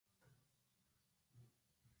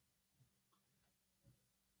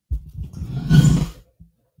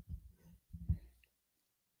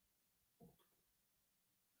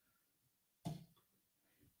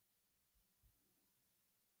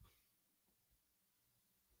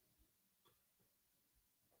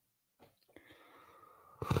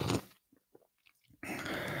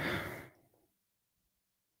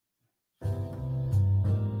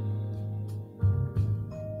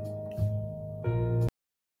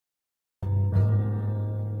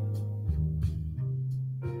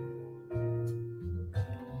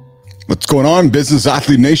What's going on, Business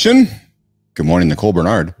Athlete Nation? Good morning, Nicole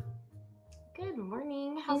Bernard. Good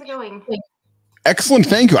morning. How's it going? Excellent,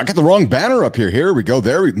 thank you. I got the wrong banner up here. Here we go.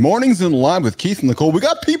 There, mornings in live with Keith and Nicole. We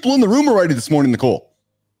got people in the room already this morning, Nicole.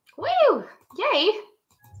 Woo! Yay!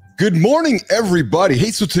 Good morning, everybody.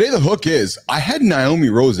 Hey, so today the hook is, I had Naomi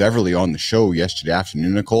Rose Everly on the show yesterday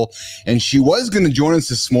afternoon, Nicole, and she was going to join us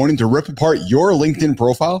this morning to rip apart your LinkedIn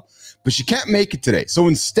profile, but she can't make it today. So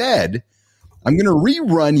instead, I'm going to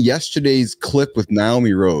rerun yesterday's clip with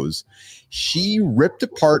Naomi Rose. She ripped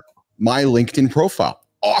apart my LinkedIn profile.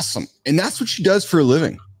 Awesome. And that's what she does for a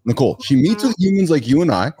living, Nicole. She meets with humans like you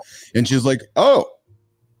and I, and she's like, oh,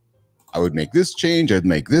 I would make this change. I'd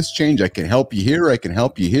make this change. I can help you here. I can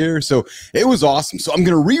help you here. So it was awesome. So I'm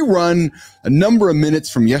going to rerun a number of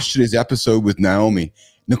minutes from yesterday's episode with Naomi.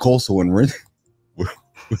 Nicole, so when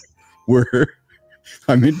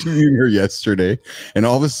I'm interviewing her yesterday, and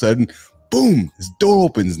all of a sudden, boom, this door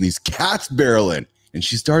opens and these cats barrel in, and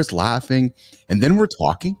she starts laughing, and then we're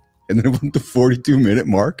talking, and then at the 42-minute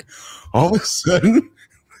mark, all of a sudden,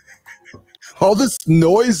 all this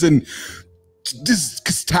noise and this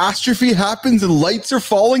catastrophe happens, and lights are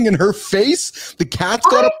falling in her face. The cats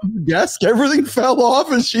got up on the desk, everything fell off,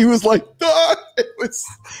 and she was like, ah!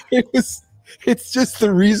 It's just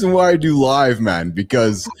the reason why I do live, man,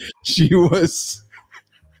 because she was...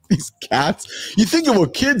 These cats, you think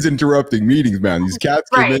about kids interrupting meetings, man. These cats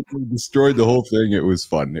came in and destroyed the whole thing. It was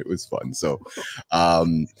fun. It was fun. So,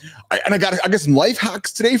 I got some life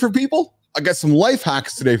hacks today for people.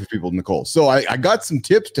 Nicole. So I got some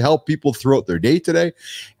tips to help people throughout their day today.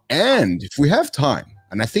 And if we have time,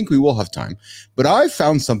 and I think we will have time, but I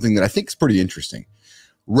found something that I think is pretty interesting.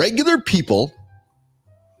 Regular people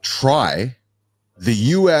try the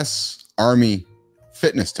U.S. Army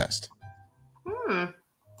fitness test.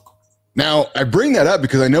 Now, I bring that up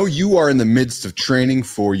because I know you are in the midst of training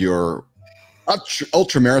for your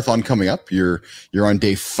ultra marathon coming up. You're on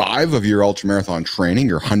day 5 of your ultra marathon training,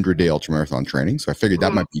 your 100-day ultra marathon training. So I figured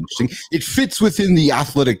that might be interesting. It fits within the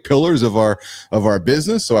athletic pillars of our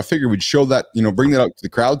business. So I figured we'd show that, bring that out to the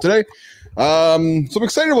crowd today. So I'm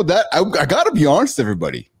excited about that. I got to be honest,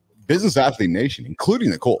 everybody, Business Athlete Nation, including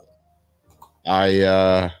Nicole.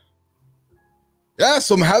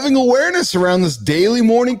 So I'm having awareness around this daily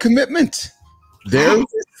morning commitment. There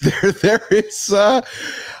is. You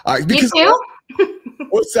too?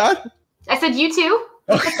 What's that? I said you too.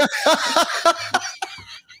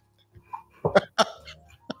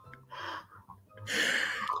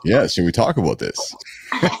 Yeah, should we talk about this?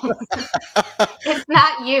 It's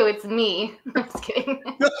not you, it's me. I'm just kidding.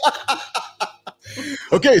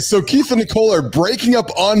 Okay, so Keith and Nicole are breaking up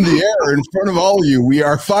on the air in front of all of you. We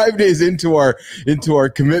are 5 days into our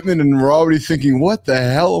commitment, and we're already thinking, what the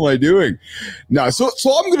hell am I doing? No, so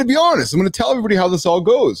I'm going to be honest. I'm going to tell everybody how this all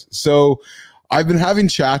goes. So I've been having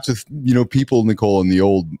chats with, people, Nicole,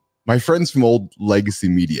 and my friends from old legacy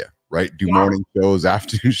media, right? Do morning shows,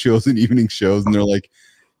 afternoon shows, and evening shows. And they're like,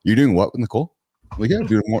 you're doing what with Nicole? I'm like, yeah,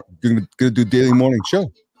 going to do a daily morning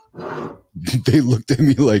show. They looked at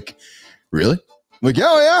me like, really? I'm like,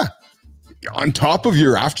 yeah. On top of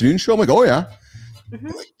your afternoon show? I'm like, oh, yeah.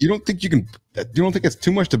 Like, you don't think it's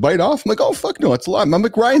too much to bite off? I'm like, oh, fuck no, it's a lot. I'm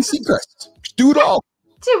like Ryan Seacrest. Just do it all.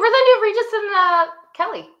 Dude, we're the new Regis and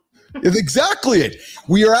Kelly. It's exactly it.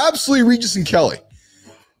 We are absolutely Regis and Kelly.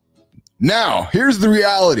 Now, here's the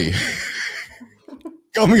reality.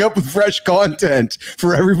 Coming up with fresh content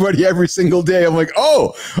for everybody every single day. I'm like,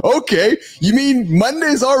 oh, okay. You mean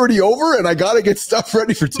Monday's already over and I got to get stuff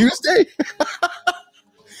ready for Tuesday?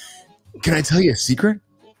 Can I tell you a secret?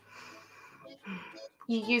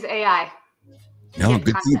 You use AI. No,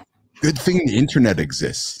 good thing the internet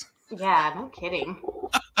exists. Yeah, no kidding.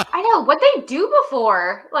 I know what they do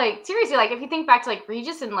before. Like, seriously, like if you think back to like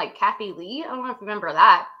Regis and like Kathy Lee, I don't know if you remember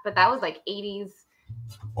that, but that was like 80s.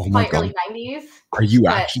 Oh my God. Early 90s. Are you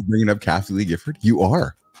actually bringing up Kathy Lee Gifford? You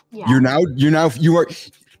are. Yeah. You are.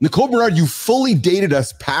 Nicole Bernard, you fully dated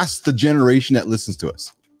us past the generation that listens to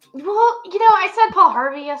us. Well, I said Paul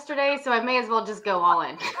Harvey yesterday, so I may as well just go all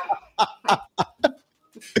in.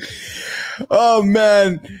 Oh,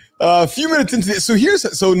 man. A few minutes into this.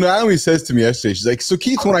 So Naomi says to me yesterday, she's like, so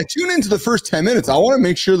Keith, when I tune into the first 10 minutes, I want to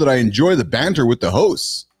make sure that I enjoy the banter with the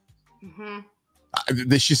hosts.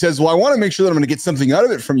 Mm-hmm. She says, well, I want to make sure that I'm going to get something out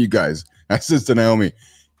of it from you guys. I says to Naomi,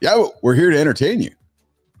 yeah, we're here to entertain you.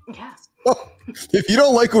 Yeah. Oh, if you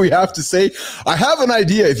don't like what we have to say, I have an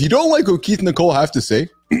idea. If you don't like what Keith and Nicole have to say,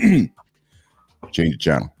 change the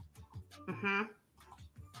channel. Mm-hmm.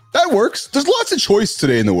 That works. There's lots of choice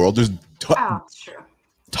today in the world. That's true.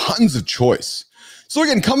 tons of choice. So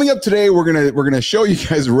again, coming up today, we're gonna show you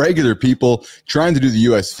guys regular people trying to do the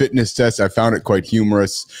US fitness test. I found it quite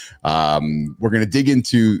humorous. We're gonna dig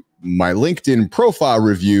into my LinkedIn profile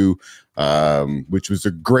review, which was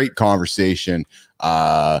a great conversation.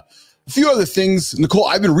 A few other things, Nicole.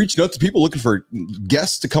 I've been reaching out to people looking for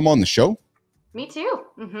guests to come on the show. Me too.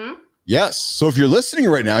 Mm-hmm. Yes. So if you're listening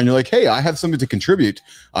right now and you're like, hey, I have something to contribute,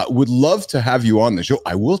 would love to have you on the show.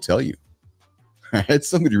 I will tell you, I had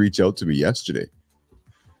somebody reach out to me yesterday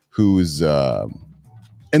who's, and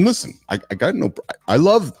listen, I got no, I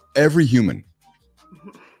love every human.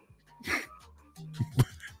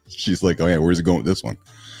 She's like, oh yeah, where's it going with this one?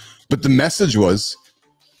 But the message was,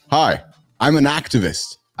 hi, I'm an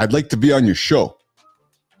activist. I'd like to be on your show.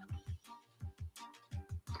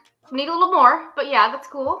 Need a little more, but yeah, that's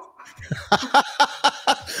cool.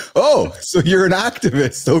 Oh, so you're an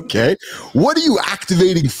activist. Okay. What are you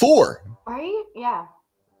activating for? Right? Yeah.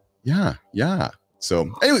 Yeah.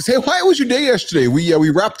 So anyways, hey, how was your day yesterday? We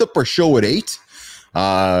wrapped up our show at 8.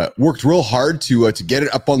 Worked real hard to get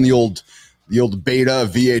it up on the old beta,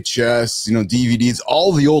 VHS, DVDs,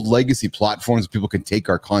 all the old legacy platforms people can take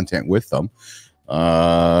our content with them.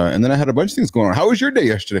 And then I had a bunch of things going on. How was your day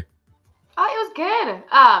yesterday? Oh, it was good.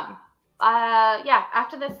 Yeah,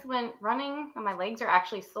 after this went running, and my legs are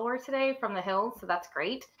actually sore today from the hills, so that's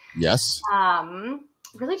great. Yes.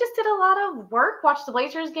 Really just did a lot of work, watched the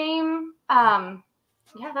Blazers game.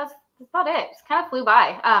 Yeah, that's about it. Just kind of flew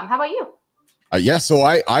by. How about you? Yeah, so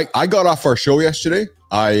I got off our show yesterday.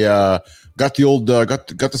 I got the old got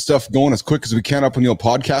the stuff going as quick as we can up on the old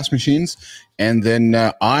podcast machines, and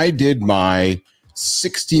then I did my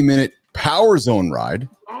 60-minute Power Zone ride.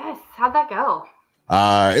 Yes, how'd that go?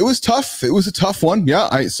 It was tough. It was a tough one.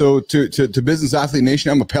 Yeah. So to Business Athlete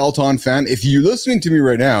Nation, I'm a Peloton fan. If you're listening to me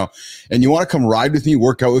right now and you want to come ride with me,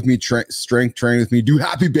 work out with me, strength train with me, do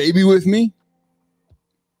Happy Baby with me.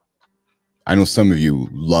 I know some of you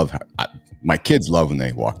love, my kids love when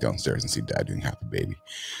they walk downstairs and see dad doing Happy Baby.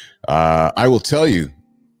 I will tell you,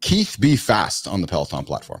 Keith, be fast on the Peloton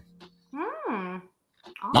platform. Awesome.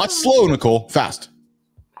 Not slow, Nicole, fast.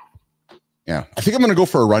 Yeah. I think I'm going to go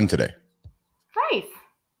for a run today. Nice.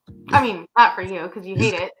 I mean, not for you because you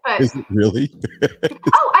hate it, but Is it really?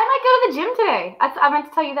 Oh, I might go to the gym today. I meant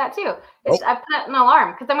to tell you that too. I put an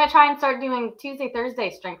alarm because I'm going to try and start doing Tuesday,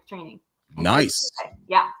 Thursday strength training. Nice.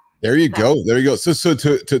 Yeah. There you go. There you go. So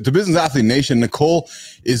to Business Athlete Nation, Nicole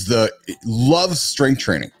loves strength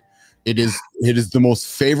training. It is the most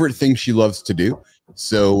favorite thing she loves to do.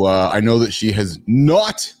 So I know that she has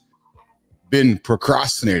not been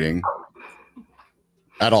procrastinating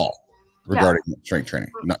at all regarding strength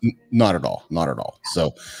training. Not at all.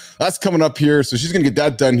 So that's coming up here. So she's going to get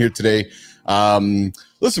that done here today.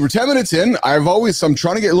 Listen, we're 10 minutes in. I'm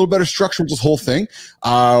trying to get a little better structure with this whole thing.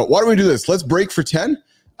 Why don't we do this? Let's break for 10.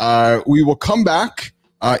 We will come back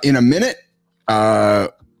in a minute. I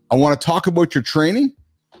want to talk about your training.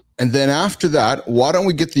 And then after that, why don't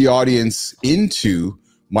we get the audience into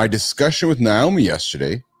my discussion with Naomi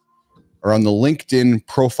yesterday around the LinkedIn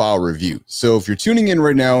profile review. So if you're tuning in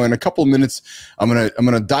right now, in a couple of minutes, I'm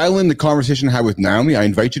gonna dial in the conversation I had with Naomi. I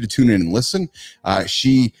invite you to tune in and listen.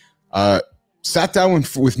 She sat down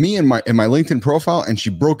with me in my LinkedIn profile, and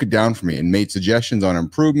she broke it down for me and made suggestions on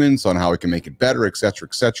improvements, on how I can make it better, et cetera,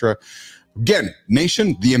 et cetera. Again,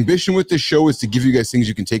 Nation, the ambition with this show is to give you guys things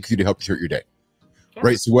you can take with you to help you throughout your day. Yeah.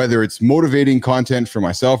 Right? So whether it's motivating content for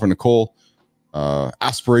myself or Nicole,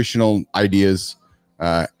 aspirational ideas,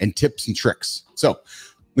 and tips and tricks. So,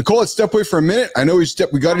 Nicole, let's step away for a minute. I know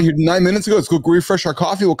we got in here 9 minutes ago. Let's go refresh our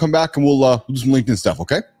coffee. We'll come back and we'll do some LinkedIn stuff,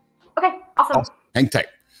 okay? Okay, awesome. Hang tight.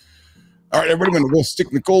 All right, everybody, I'm going to go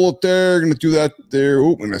stick Nicole up there. Going to do that there.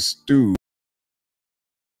 Oh, I'm going to do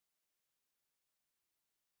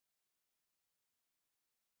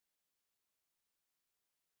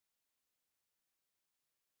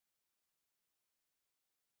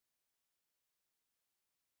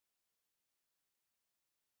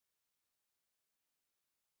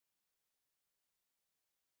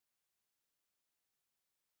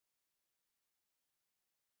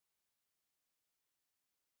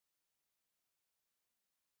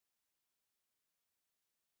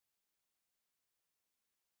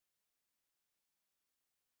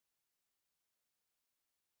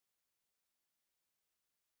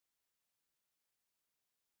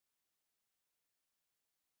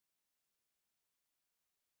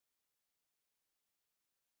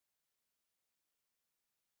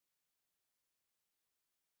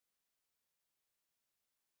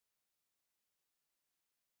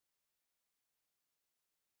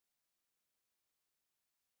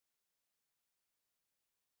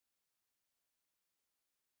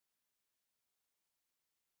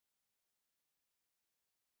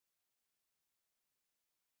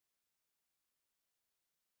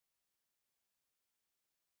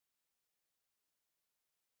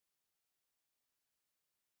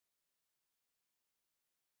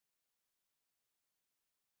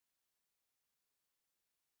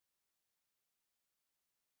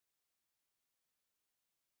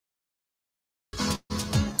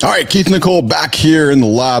All right, Keith and Nicole back here in the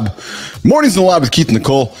lab. Mornings in the lab with Keith and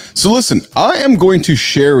Nicole. So listen, I am going to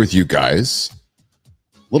share with you guys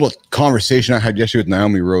a little conversation I had yesterday with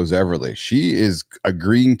Naomi Rose Everly. She is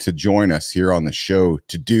agreeing to join us here on the show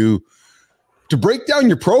to break down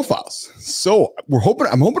your profiles. So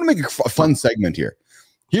I'm hoping to make a fun segment here.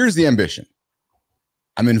 Here's the ambition.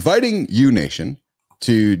 I'm inviting you, Nation,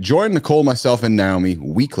 to join Nicole, myself, and Naomi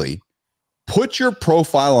weekly. Put your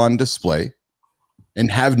profile on display and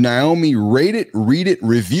have Naomi rate it, read it,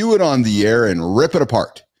 review it on the air, and rip it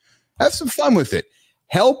apart. Have some fun with it.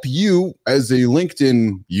 Help you as a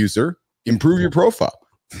LinkedIn user improve your profile.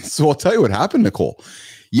 So I'll tell you what happened, Nicole.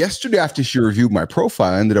 Yesterday, after she reviewed my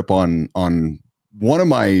profile, I ended up on one of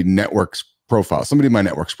my network's profile, somebody in my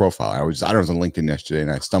network's profile. I was on LinkedIn yesterday,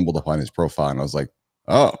 and I stumbled upon his profile, and I was like,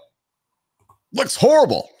 oh, looks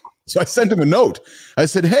horrible. So I sent him a note. I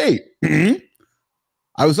said, hey,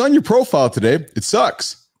 I was on your profile today. It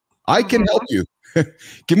sucks. I can help you.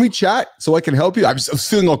 Can we chat so I can help you? I was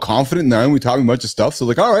feeling all confident now, and we talking a bunch of stuff. So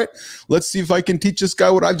like, all right, let's see if I can teach this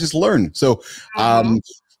guy what I've just learned. So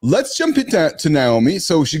let's jump into Naomi.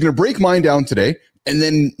 So she's going to break mine down today. And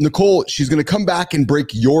then Nicole, she's going to come back and break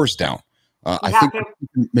yours down. I think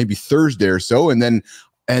maybe Thursday or so. And then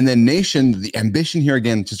Nation, the ambition here,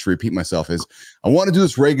 again, just to repeat myself, is I want to do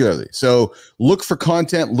this regularly. So look for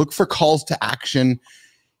content, look for calls to action.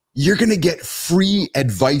 You're going to get free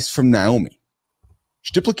advice from Naomi.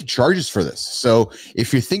 She duplicate charges for this. So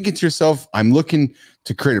if you're thinking to yourself, I'm looking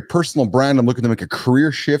to create a personal brand, I'm looking to make a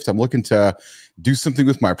career shift, I'm looking to do something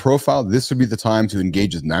with my profile, this would be the time to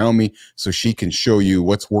engage with Naomi so she can show you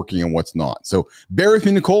what's working and what's not. So bear with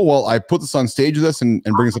me, Nicole, while I put this on stage with us and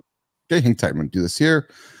bring us up. Okay, hang tight. I'm going to do this here.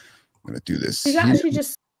 I'm going to do this here. Actually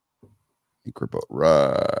just... I think we're about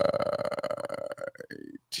right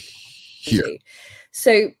here.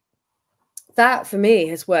 So that for me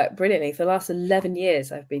has worked brilliantly. For the last 11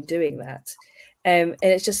 years, I've been doing that. And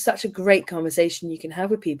it's just such a great conversation you can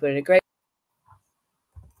have with people in a great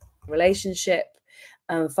relationship,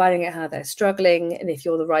 finding out how they're struggling and if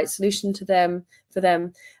you're the right solution to them, for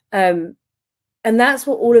them. And that's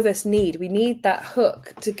what all of us need. We need that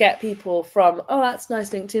hook to get people from, oh, that's a nice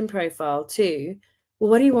LinkedIn profile, to, well,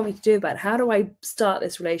 what do you want me to do about it? How do I start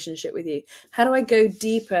this relationship with you? How do I go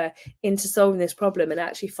deeper into solving this problem and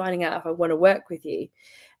actually finding out if I want to work with you?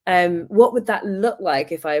 What would that look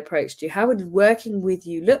like if I approached you? How would working with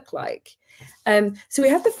you look like? So we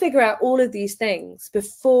have to figure out all of these things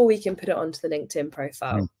before we can put it onto the LinkedIn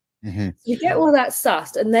profile. Mm-hmm. You get all that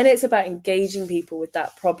sussed, and then it's about engaging people with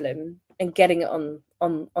that problem and getting it on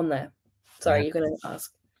there. Sorry, you're going to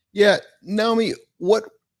ask. Yeah, Naomi,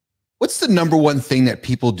 what's the number one thing that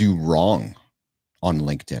people do wrong on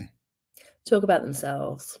LinkedIn? Talk about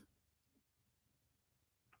themselves.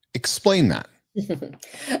 Explain that.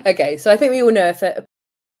 Okay, so I think we all know if it.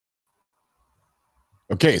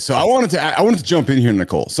 Okay, so I wanted to jump in here,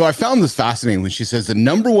 Nicole. So I found this fascinating when she says the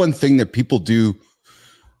number one thing that people do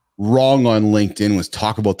wrong on LinkedIn was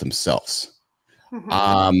talk about themselves.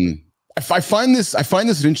 I find this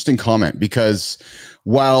an interesting comment, because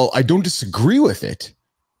while I don't disagree with it,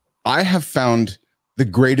 I have found the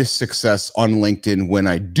greatest success on LinkedIn when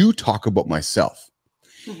I do talk about myself.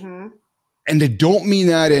 And I don't mean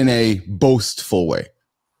that in a boastful way.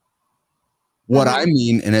 What I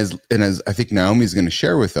mean, and as I think Naomi is going to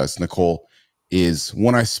share with us, Nicole, is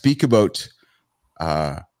when I speak about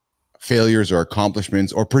failures or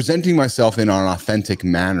accomplishments or presenting myself in an authentic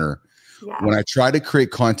manner, when I try to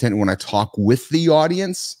create content, when I talk with the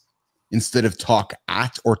audience instead of talk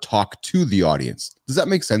at or talk to the audience. Does that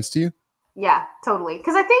make sense to you? Yeah, totally.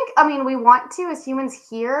 Because I think, we want to, as humans,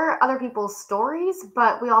 hear other people's stories,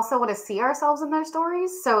 but we also want to see ourselves in their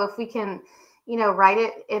stories. So if we can, write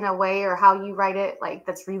it in a way, or how you write it, like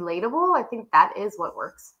that's relatable, I think that is what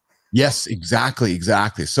works. Yes, exactly.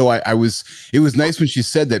 So it was nice when she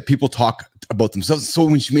said that people talk about themselves. So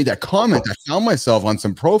when she made that comment, I found myself on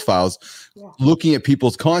some profiles looking at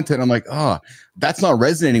people's content. I'm like, that's not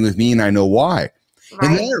resonating with me, and I know why.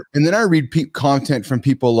 Right. And then I read content from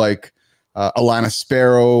people like Alana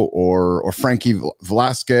Sparrow or Frankie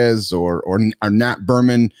Velasquez or Nat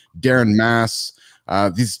Berman, Darren Mass,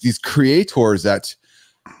 these creators that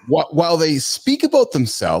while they speak about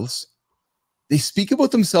themselves, they speak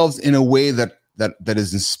about themselves in a way that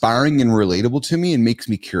is inspiring and relatable to me and makes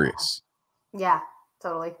me curious. Yeah,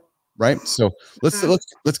 totally. Right. So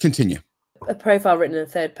let's continue. A profile written in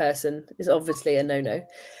third person is obviously a no-no.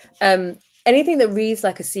 Anything that reads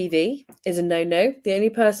like a CV is a no-no. The only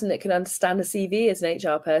person that can understand a CV is an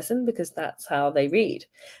HR person, because that's how they read.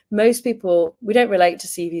 Most people, we don't relate to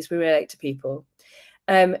CVs, we relate to people.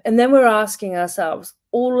 And then we're asking ourselves,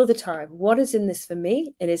 all of the time. What is in this for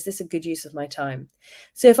me? And is this a good use of my time?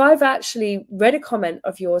 So if I've actually read a comment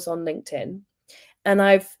of yours on LinkedIn and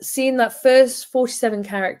I've seen that first 47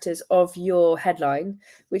 characters of your headline,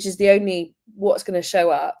 which is the only what's going to show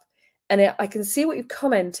up, and I can see what you've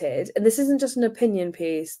commented, and this isn't just an opinion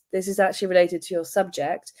piece, this is actually related to your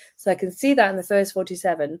subject. So I can see that in the first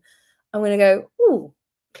 47. I'm going to go, ooh,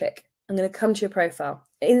 click. I'm going to come to your profile.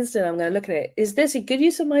 Instantly, I'm going to look at it. Is this a good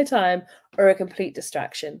use of my time or a complete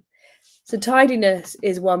distraction? So tidiness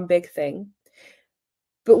is one big thing.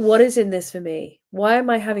 But what is in this for me? Why am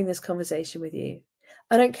I having this conversation with you?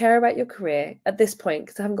 I don't care about your career at this point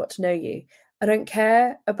because I haven't got to know you. I don't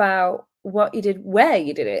care about what you did, where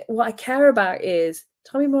you did it. What I care about is,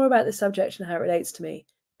 tell me more about the subject and how it relates to me.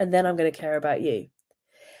 And then I'm going to care about you.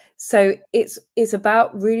 So it's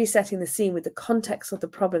about really setting the scene with the context of the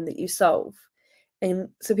problem that you solve. And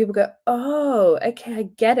so people go, oh, okay, I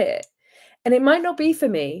get it. And it might not be for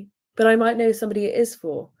me, but I might know somebody it is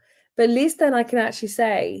for. But at least then I can actually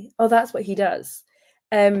say, oh, that's what he does.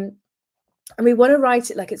 And we want to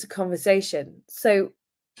write it like it's a conversation. So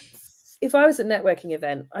if I was at a networking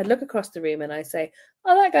event, I'd look across the room and I say,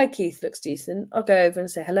 oh, that guy Keith looks decent. I'll go over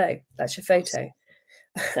and say, hello, that's your photo.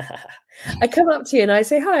 I come up to you and I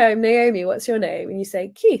say, hi, I'm Naomi. What's your name? And you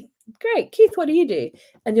say, Keith. Great. Keith, what do you do?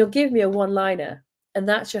 And you'll give me a one-liner and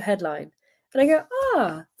that's your headline. And I go,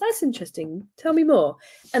 ah, that's interesting. Tell me more.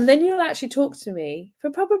 And then you'll actually talk to me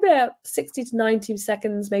for probably about 60 to 90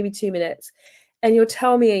 seconds, maybe 2 minutes. And you'll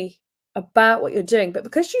tell me about what you're doing. But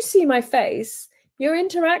because you see my face, you're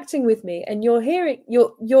interacting with me and you're hearing,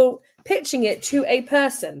 you're pitching it to a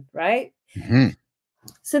person, right? Mm-hmm.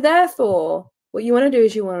 So therefore, what you want to do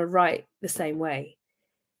is you want to write the same way.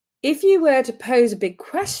 If you were to pose a big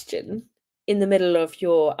question in the middle of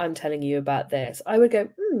your, I'm telling you about this, I would go,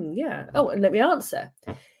 yeah. Oh, and let me answer,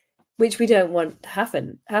 which we don't want to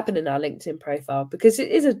happen in our LinkedIn profile because it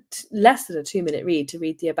is less than a 2-minute read to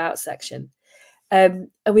read the about section. And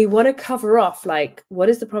we want to cover off, like, what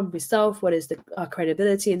is the problem we solve? What is our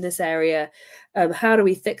credibility in this area? How do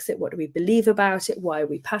we fix it? What do we believe about it? Why are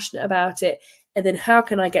we passionate about it? And then how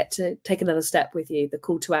can I get to take another step with you, the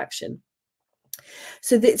call to action?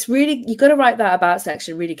 So it's really, you've got to write that about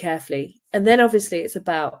section really carefully. And then obviously it's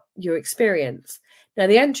about your experience. Now,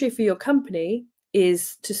 the entry for your company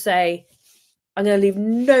is to say, I'm going to leave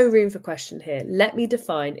no room for question here. Let me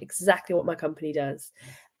define exactly what my company does.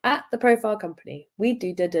 At the profile company, we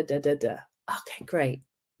do da, da, da, da, da. Okay, great.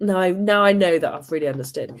 Now I know that I've really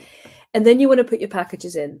understood. And then you want to put your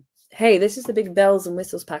packages in. Hey, this is the big bells and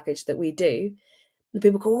whistles package that we do. And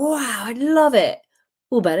people go, wow, I love it.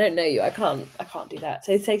 Oh, but I don't know you. I can't do that.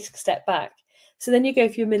 So it takes a step back. So then you go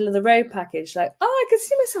for your middle of the road package, like, oh, I can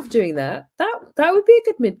see myself doing that. That would be a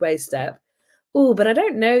good midway step. Oh, but I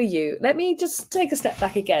don't know you. Let me just take a step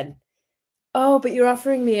back again. Oh, but you're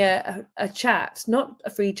offering me a chat, not a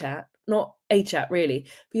free chat, not a chat really,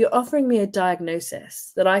 but you're offering me a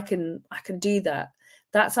diagnosis that I can do that.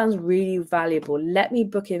 That sounds really valuable. Let me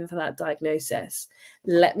book in for that diagnosis.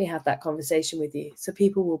 Let me have that conversation with you. So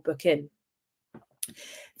people will book in.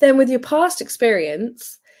 Then with your past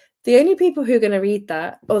experience, the only people who are going to read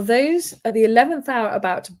that are those at the 11th hour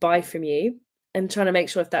about to buy from you and trying to make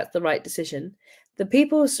sure if that's the right decision. The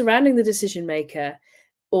people surrounding the decision maker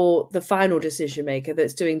or the final decision maker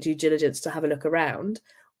that's doing due diligence to have a look around,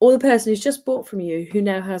 or the person who's just bought from you who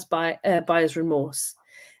now has buyer's remorse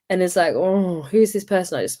and is like, oh, who's this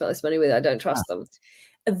person I just spent this money with? I don't trust them.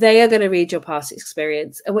 They are going to read your past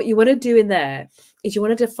experience. And what you want to do in there is you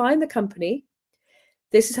want to define the company.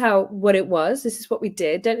 This is what it was. This is what we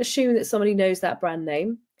did. Don't assume that somebody knows that brand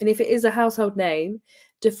name. And if it is a household name,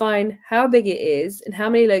 define how big it is and how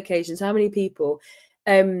many locations, how many people,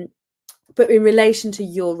 but in relation to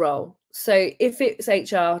your role. So if it's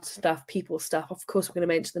HR stuff, people stuff, of course, we're going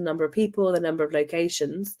to mention the number of people, the number of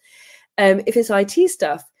locations. If it's IT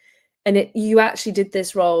stuff, and you actually did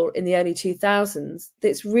this role in the early 2000s,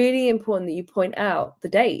 it's really important that you point out the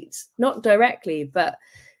dates, not directly, but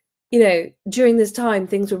during this time,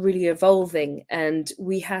 things were really evolving and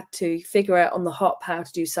we had to figure out on the hop how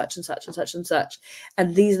to do such and such and such and such.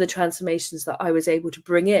 And these are the transformations that I was able to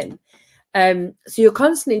bring in. So you're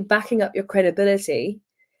constantly backing up your credibility,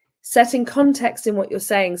 setting context in what you're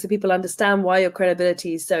saying so people understand why your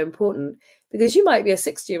credibility is so important. Because you might be a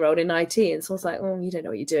 60-year-old in IT and someone's like, oh, you don't know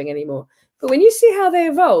what you're doing anymore. But when you see how they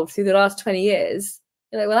evolved through the last 20 years,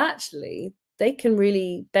 you're like, well, actually, they can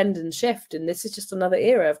really bend and shift. And this is just another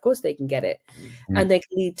era. Of course they can get it. Mm-hmm. And they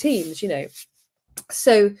can lead teams,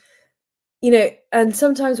 So, and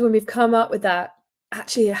sometimes when we've come up with that,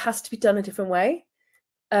 actually it has to be done a different way.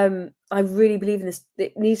 I really believe in this.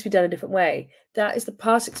 It needs to be done a different way. That is the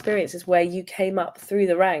past experiences where you came up through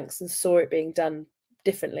the ranks and saw it being done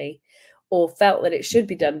differently, or felt that it should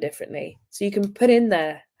be done differently. So you can put in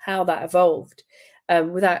there how that evolved,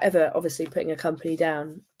 without ever obviously putting a company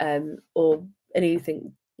down, or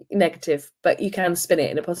anything negative, but you can spin it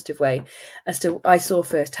in a positive way as to I saw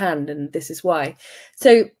firsthand and this is why.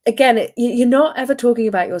 So again, you're not ever talking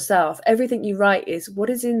about yourself. Everything you write is what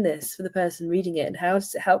is in this for the person reading it and how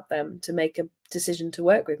does it help them to make a decision to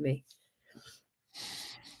work with me.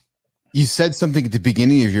 You said something at the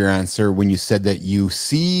beginning of your answer when you said that you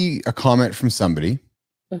see a comment from somebody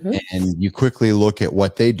and you quickly look at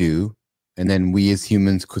what they do, and then we as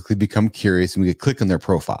humans quickly become curious and we click on their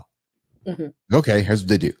profile. Okay, here's what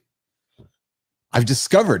they do. I've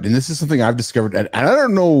discovered, and this is something I've discovered, and I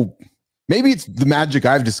don't know, maybe it's the magic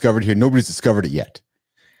I've discovered here. Nobody's discovered it yet.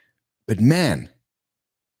 But man,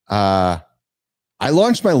 I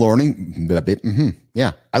launched my learning.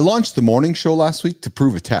 Yeah, I launched the morning show last week to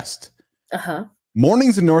prove a test.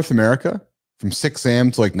 Mornings in North America from 6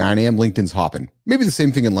 a.m. to like 9 a.m. LinkedIn's hopping. Maybe the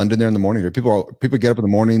same thing in London there in the morning. People get up in the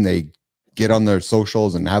morning, they get on their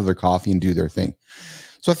socials and have their coffee and do their thing.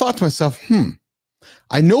 So I thought to myself,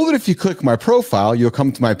 I know that if you click my profile, you'll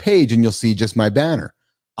come to my page and you'll see just my banner.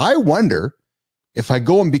 I wonder if I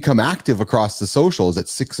go and become active across the socials at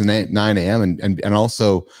 6 and 9 a.m. and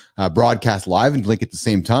also broadcast live and link at the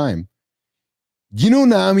same time. Do you know,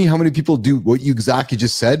 Naomi, how many people do what you exactly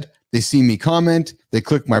just said? They see me comment, they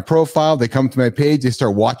click my profile, they come to my page, they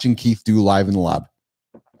start watching Keith do live in the lab.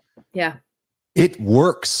 Yeah. It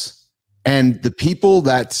works. And the people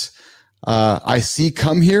that I see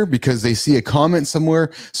come here because they see a comment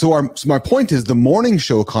somewhere. So my point is the morning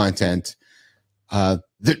show content,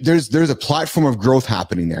 there's a platform of growth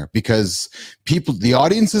happening there because the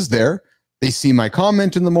audience is there. They see my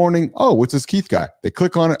comment in the morning. Oh, what's this Keith guy? They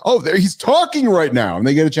click on it. Oh, there he's talking right now. And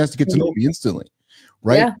they get a chance to get to know me instantly.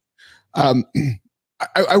 Right. Yeah.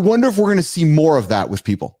 I wonder if we're going to see more of that with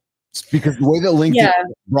people because the way that LinkedIn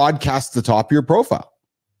broadcasts the top of your profile.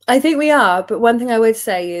 I think we are, but one thing I would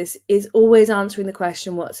say is always answering the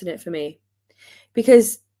question, what's in it for me?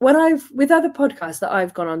 Because with other podcasts that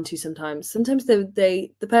I've gone on to sometimes the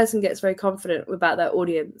person gets very confident about their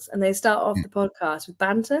audience and they start off the podcast with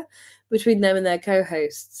banter between them and their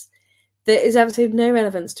co-hosts. There is absolutely no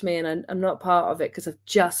relevance to me and I'm not part of it because I've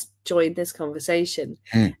just joined this conversation.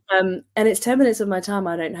 And it's 10 minutes of my time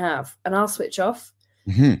I don't have and I'll switch off.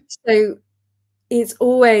 So it's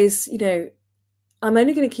always, I'm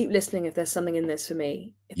only going to keep listening if there's something in this for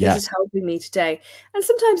me, if this is helping me today. And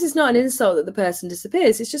sometimes it's not an insult that the person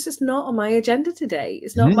disappears. It's just it's not on my agenda today.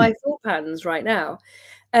 It's not my thought patterns right now.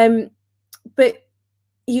 But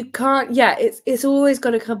you can't, it's always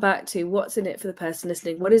got to come back to what's in it for the person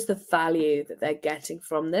listening. What is the value that they're getting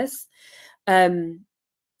from this? And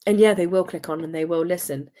they will click on and they will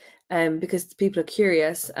listen because people are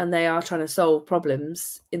curious and they are trying to solve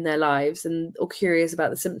problems in their lives or curious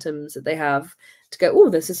about the symptoms that they have to go, oh,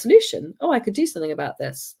 there's a solution. Oh, I could do something about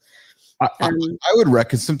this. I would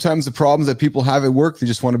reckon sometimes the problems that people have at work, they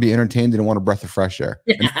just want to be entertained. They don't want a breath of fresh air.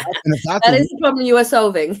 And if that is the problem you are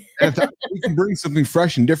solving. And if we can bring something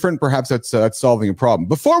fresh and different, perhaps that's solving a problem.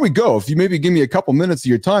 Before we go, if you maybe give me a couple minutes of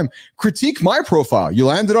your time, critique my profile. You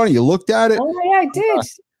landed on it. You looked at it. Oh, yeah, I did.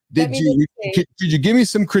 Did you give me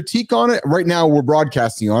some critique on it? Right now we're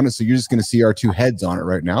broadcasting on it, so you're just going to see our two heads on it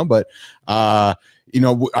right now. But I'm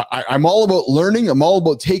all about learning. I'm all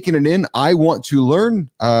about taking it in. I want to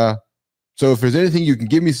learn. So if there's anything you can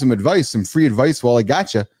give me some advice, some free advice while I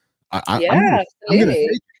got you. Absolutely.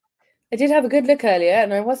 I did have a good look earlier,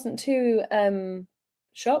 and I wasn't too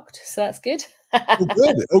shocked, so that's good.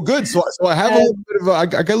 Oh, good. So I have a little bit of I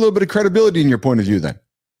got a little bit of credibility in your point of view then.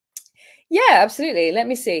 Yeah, absolutely. Let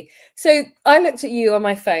me see. So I looked at you on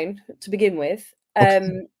my phone to begin with,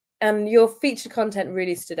 and your featured content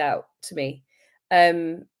really stood out to me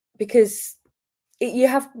because you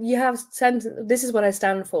have this is what I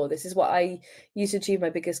stand for. This is what I use to achieve my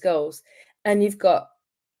biggest goals, and you've got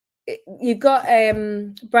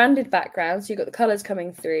branded background, so you've got the colors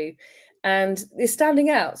coming through, and it's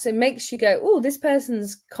standing out. So it makes you go, oh, this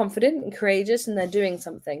person's confident and courageous, and they're doing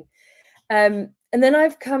something. And then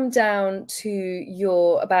I've come down to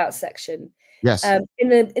your about section. Yes.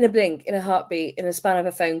 In a blink, in a heartbeat, in a span of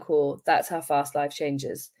a phone call, that's how fast life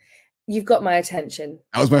changes. You've got my attention.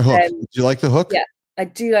 That was my hook. Did you like the hook? Yeah, I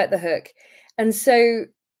do like the hook. And so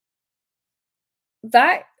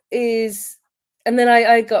that is, and then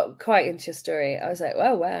I got quite into your story. I was like,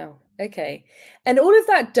 oh, wow. Okay. And all of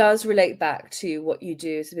that does relate back to what you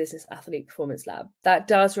do as a business athlete performance lab. That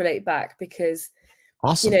does relate back because,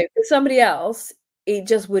 awesome. For somebody else, it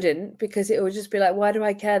just wouldn't, because it would just be like, why do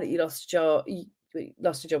I care that you lost your job? You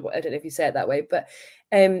lost your job. I don't know if you say it that way, but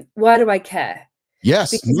why do I care?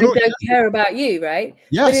 Yes. Because I don't care about you, right?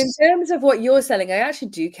 Yes. But in terms of what you're selling, I actually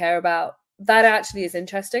do care about. That actually is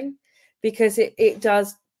interesting, because it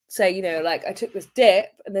does say, you know, like, I took this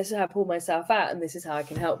dip and this is how I pulled myself out and this is how I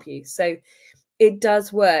can help you. So it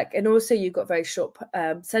does work. And also you've got very short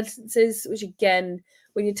sentences, which again,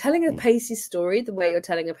 when you're telling a pacey story, the way you're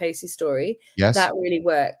telling a pacey story, Yes. that really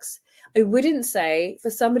works. I wouldn't say for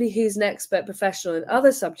somebody who's an expert professional in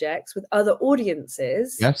other subjects with other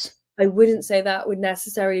audiences, Yes. I wouldn't say that would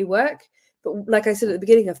necessarily work. But like I said at the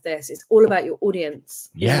beginning of this, it's all about your audience,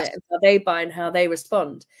 yes, isn't it? And how they buy and how they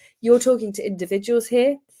respond. You're talking to individuals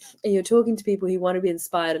here, and you're talking to people who want to be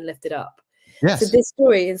inspired and lifted up. Yes. So this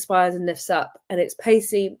story inspires and lifts up, and it's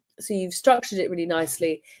pacey. So you've structured it really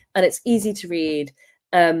nicely, and it's easy to read.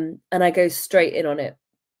 And I go straight in on it.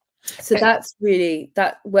 So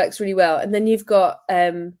that works really well. And then you've got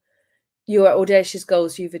your audacious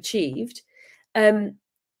goals you've achieved.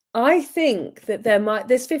 I think that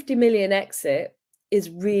this 50 million exit is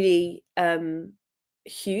really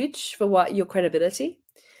huge for what your credibility.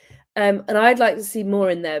 And I'd like to see more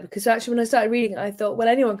in there, because actually when I started reading it, I thought, well,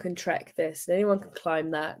 anyone can trek this, and anyone can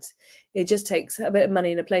climb that. It just takes a bit of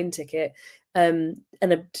money and a plane ticket, and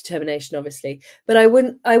a determination, obviously. But I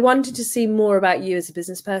wanted to see more about you as a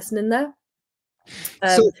business person in there.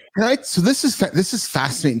 So this is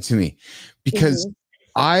fascinating to me, because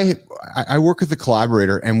I work with a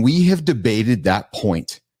collaborator, and we have debated that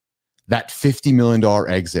point, that $50 million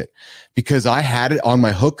exit, because I had it on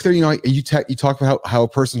my hook there. You know, you talk about how a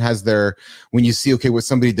person has their, when you see, okay, what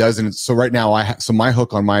somebody does. And so right now so my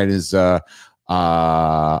hook on mine is,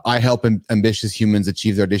 I help ambitious humans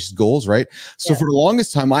achieve their audacious goals. Right. So for the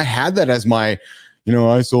longest time, I had that as my, you know,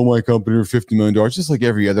 I sold my company for $50 million, just like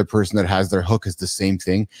every other person that has their hook is the same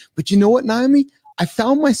thing. But you know what, Naomi? I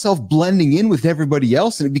found myself blending in with everybody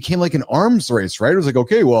else, and it became like an arms race, right? It was like,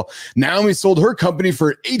 okay, well, Naomi sold her company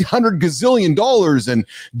for $800 gazillion, and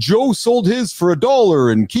Joe sold his for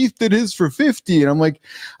 $1, and Keith did his for 50. And I'm like,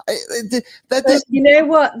 you know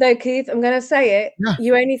what though, Keith, I'm going to say it. Yeah.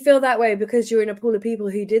 You only feel that way because you're in a pool of people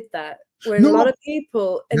who did that. Whereas a lot of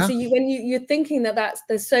people, and so when you're thinking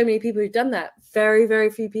there's so many people who've done that, very,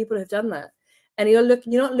 very few people have done that. And you're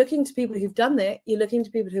not looking to people who've done it, you're looking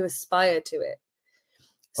to people who aspire to it.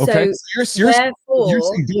 Okay, so you're saying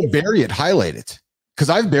don't bury it, highlight it, because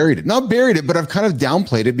I've buried it. Not buried it, but I've kind of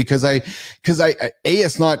downplayed it because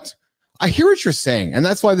it's not. I hear what you're saying, and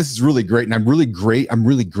that's why this is really great. And I'm really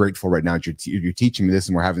grateful right now that you're teaching me this,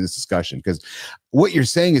 and we're having this discussion, because what you're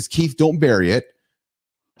saying is, Keith, don't bury it,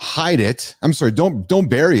 hide it. I'm sorry, don't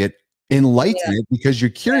bury it, enlighten it, because you're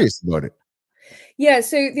curious about it. Yeah,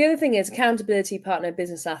 so the other thing is accountability partner,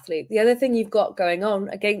 business athlete. The other thing you've got going on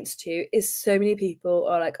against you is so many people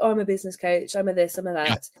are like, oh, I'm a business coach, I'm a this, I'm a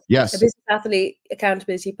that. Yes. A business athlete,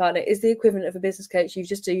 accountability partner is the equivalent of a business coach. You've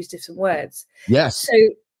just used different words. Yes. So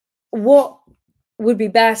what would be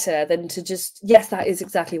better than to just, yes, that is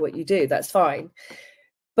exactly what you do. That's fine.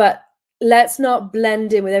 But let's not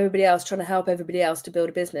blend in with everybody else trying to help everybody else to build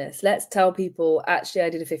a business. Let's tell people, actually,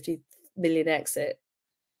 I did a 50 million exit,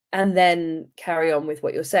 and then carry on with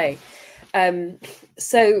what you're saying.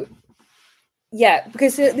 So yeah,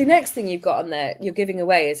 because the next thing you've got on there, you're giving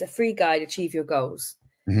away, is a free guide, achieve your goals.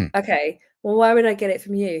 Okay, well, why would I get it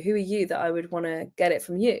from you? Who are you that I would want to get it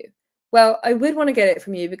from you? Well, I would want to get it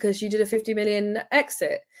from you because you did a 50 million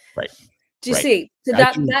exit. Right. Do you see? So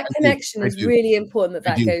that connection is really important,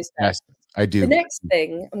 that goes there. Yes, I do. The next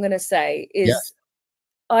thing I'm going to say is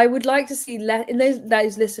I would like to see in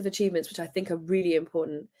those lists of achievements, which I think are really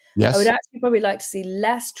important. Yes. I would actually probably like to see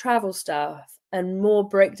less travel stuff and more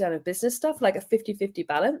breakdown of business stuff, like a 50-50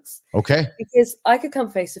 balance. Okay. Because I could come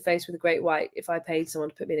face to face with a great white if I paid someone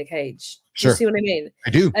to put me in a cage. Sure. Do you see what I mean? I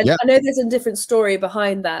do. And I know there's a different story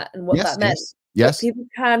behind that and what that meant. Yes. People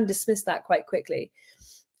can dismiss that quite quickly.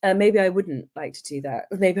 Maybe I wouldn't like to do that.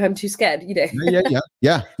 Maybe I'm too scared, you know.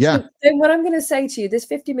 Yeah. So what I'm going to say to you, this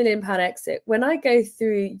 £50 million exit, when I go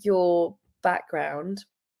through your background,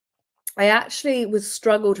 I actually would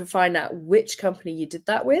struggle to find out which company you did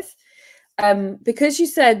that with. Because you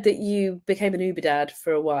said that you became an Uber dad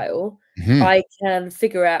for a while, I can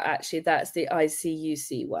figure out actually that's the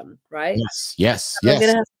ICUC one, right? Yes. I'm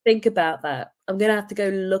going to have to think about that. I'm going to have to go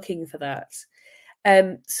looking for that.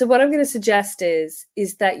 So what I'm going to suggest is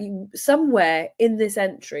that you somewhere in this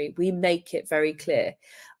entry, we make it very clear.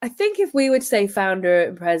 I think if we would say founder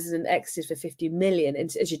and president exited for 50 million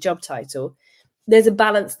as your job title, there's a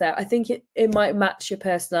balance there. I think it might match your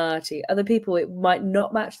personality. Other people, it might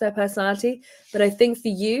not match their personality. But I think for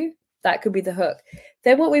you, That could be the hook.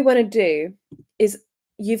 Then what we want to do is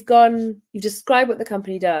you've described what the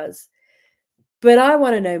company does, but I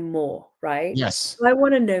want to know more, right? Yes. I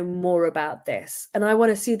want to know more about this, and I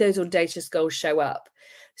want to see those audacious goals show up.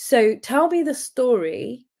 So tell me the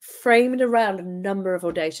story framed around a number of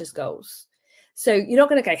audacious goals. So you're not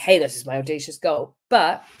going to go, hey, this is my audacious goal.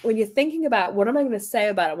 But when you're thinking about what am I going to say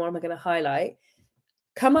about it, what am I going to highlight,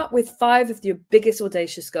 come up with 5 of your biggest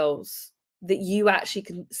audacious goals that you actually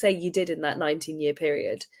can say you did in that 19-year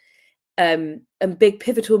period. And big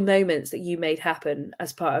pivotal moments that you made happen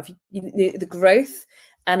as part of the growth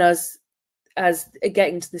and as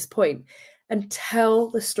getting to this point, and tell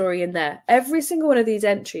the story in there. Every single one of these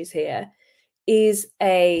entries here is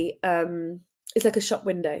it's like a shop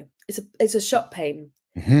window. It's a shop pane.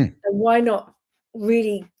 And why not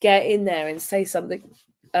really get in there and say something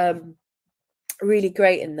really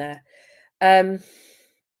great in there?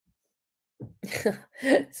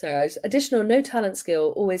 So additional no talent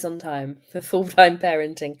skill, always on time for full-time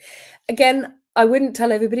parenting. Again, I wouldn't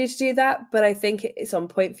tell everybody to do that, but I think it's on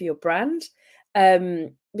point for your brand,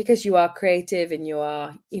 because you are creative and you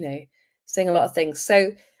are, saying a lot of things.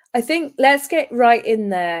 So I think let's get right in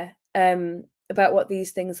there about what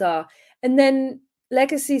these things are. And then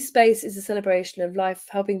legacy space is a celebration of life,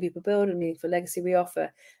 helping people build a meaningful legacy we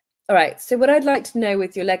offer. All right. So what I'd like to know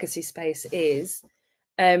with your legacy space is,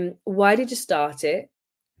 why did you start it?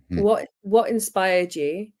 What inspired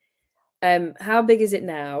you? How big is it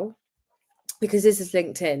now? Because this is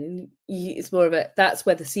LinkedIn. It's more of that's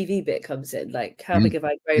where the CV bit comes in. Like, how big have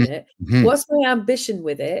I grown it? What's my ambition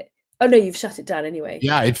with it? Oh no, you've shut it down anyway.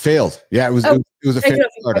 Yeah, it failed. Yeah, it was a failure.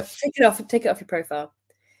 Take it off your profile.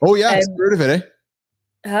 Oh yeah, just get rid of it,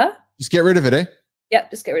 eh? Huh? Just get rid of it, eh? Yep,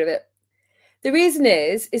 just get rid of it. The reason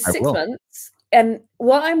is 6 months, and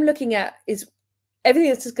what I'm looking at is everything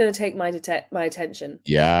that's just going to take my attention.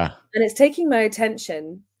 Yeah. And it's taking my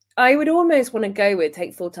attention. I would almost want to go with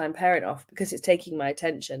take full-time parent off because it's taking my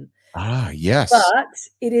attention. Ah, yes. But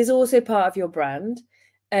it is also part of your brand.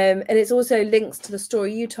 And it's also links to the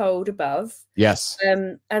story you told above. Yes.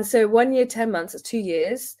 And so 1 year, 10 months, it's 2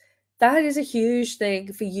 years. That is a huge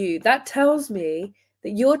thing for you. That tells me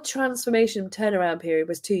that your transformation turnaround period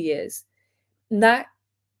was 2 years. And that,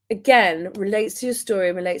 again, relates to your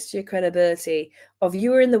story, relates to your credibility of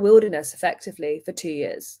you were in the wilderness effectively for 2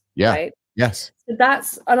 years. Yeah. Right? Yes. So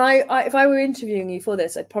that's, and I if I were interviewing you for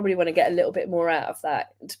this, I'd probably want to get a little bit more out of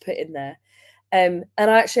that to put in there. And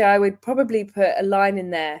actually, I would probably put a line in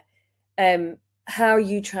there, how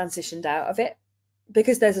you transitioned out of it,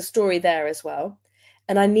 because there's a story there as well.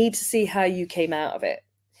 And I need to see how you came out of it.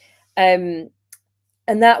 And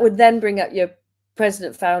that would then bring up your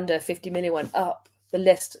president founder 50 million one up the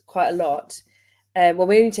list quite a lot. Well,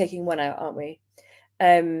 we're only taking one out, aren't we?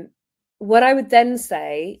 What I would then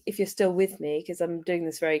say, if you're still with me, because I'm doing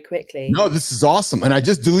this very quickly. No, this is awesome. And I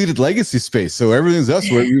just deleted legacy space. So everything's us.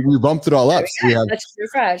 We bumped it all up. So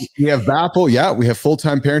we have BAPL. Yeah, we have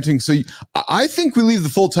full-time parenting. So I think we leave the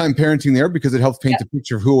full-time parenting there because it helps paint a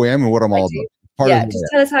picture of who I am and what I'm all about. Just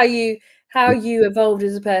tell us how you evolved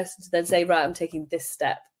as a person to then say, right, I'm taking this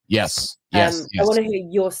step. Yes. I want to hear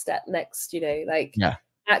your step next,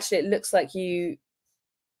 actually it looks like you.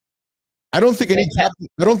 I don't think any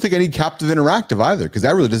captive interactive either, because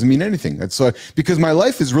that really doesn't mean anything. That's so because my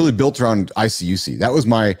life is really built around ICUC. That was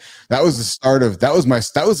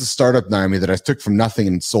the startup, Naomi, that I took from nothing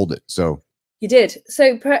and sold it. So you did.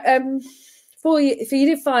 So if you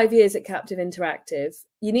did 5 years at Captive Interactive,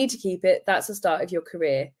 you need to keep it. That's the start of your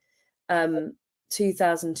career,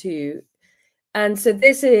 2002. And so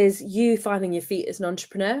this is you finding your feet as an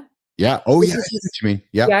entrepreneur. Yeah. Oh, yeah. What you mean?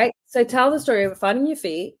 Yeah. Right. So tell the story of finding your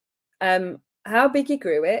feet, how big you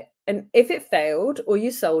grew it, and if it failed or you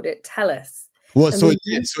sold it, tell us. Well,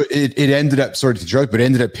 it ended up, sorry to interrupt, but it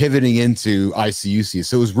ended up pivoting into ICUC.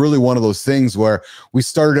 So it was really one of those things where we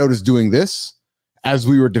started out as doing this. As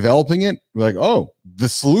we were developing it, we're like, oh, the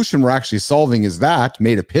solution we're actually solving is that,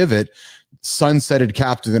 made a pivot, sunsetted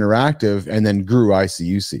Captive Interactive, and then grew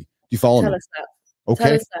ICUC. You follow me? Tell us that. Okay.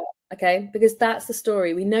 Tell us that. Okay, because that's the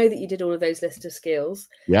story. We know that you did all of those list of skills.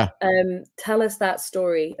 Yeah. Tell us that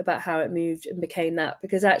story about how it moved and became that,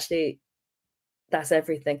 because actually that's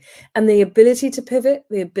everything. And the ability to pivot,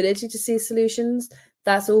 the ability to see solutions,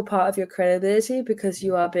 that's all part of your credibility, because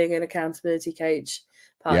you are being an accountability coach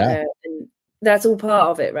partner. And that's all part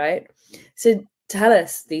of it, right? So tell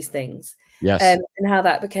us these things. Yes. And how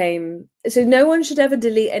that became. So no one should ever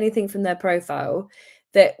delete anything from their profile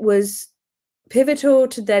that was pivotal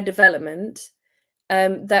to their development,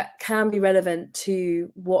 that can be relevant to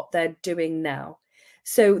what they're doing now.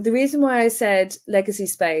 So the reason why I said legacy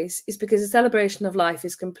space is because the celebration of life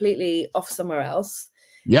is completely off somewhere else.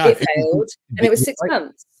 Yeah. It failed, and it was 6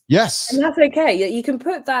 months. Yes. And that's okay. You can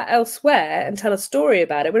put that elsewhere and tell a story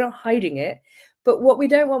about it. We're not hiding it. But what we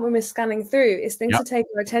don't want when we're scanning through is things to take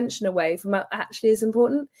our attention away from what actually is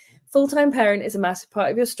important. Full-time parent is a massive part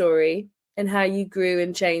of your story and how you grew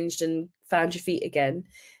and changed and found your feet again.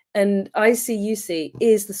 And ICUC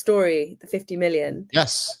is the story, the 50 million.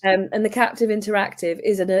 Yes. And the captive interactive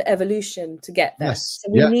is an evolution to get there. Yes.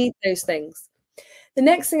 So we need those things. The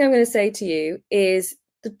next thing I'm going to say to you is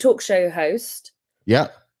the talk show host. Yeah.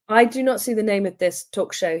 I do not see the name of this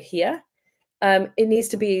talk show here. It needs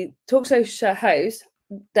to be talk show host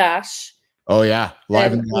dash. Oh yeah,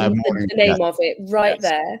 live and live morning. The name of it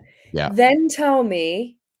there. Yeah. Then tell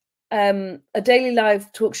me a daily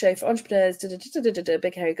live talk show for entrepreneurs.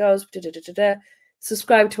 Big hairy girls.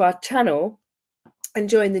 Subscribe to our channel and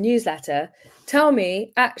join the newsletter. Tell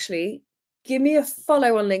me, actually, give me a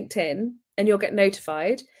follow on LinkedIn, and you'll get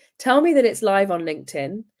notified. Tell me that it's live on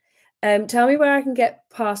LinkedIn. Tell me where I can get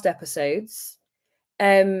past episodes.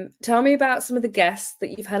 Tell me about some of the guests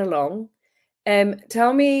that you've had along.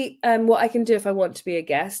 Tell me what I can do if I want to be a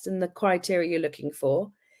guest and the criteria you're looking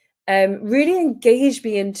for. Really engage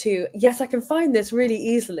me into, yes, I can find this really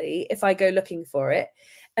easily if I go looking for it.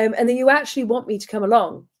 And then you actually want me to come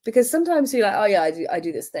along, because sometimes you're like, oh yeah, I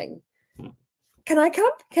do this thing. Can I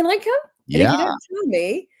come? Can I come? And if you don't tell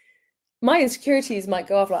me, my insecurities might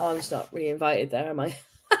go off like, oh, I'm just not really invited there, am I?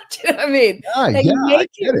 Do you know what I mean? Make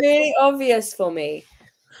it really obvious for me.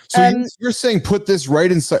 So you're saying put this right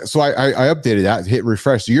inside. So I updated that, hit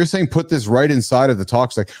refresh. So you're saying put this right inside of the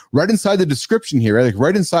talks, like right inside the description here, right? Like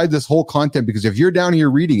right inside this whole content, because if you're down here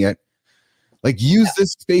reading it, like use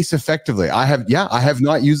this space effectively. I have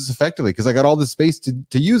not used this effectively because I got all the space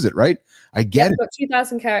to use it, right? I get it. I've got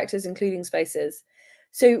 2,000 characters, including spaces.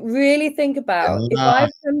 So really think about if I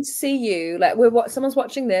come to see you, like someone's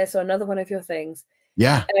watching this or another one of your things.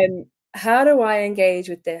 Yeah. How do I engage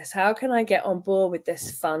with this? How can I get on board with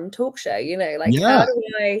this fun talk show? You know, like how do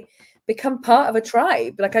I become part of a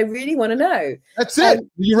tribe? Like I really want to know. That's it.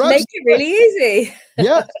 You're right. Make it really easy.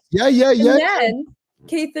 Yeah. And then,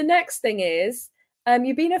 Keith, the next thing is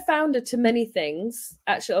you've been a founder to many things.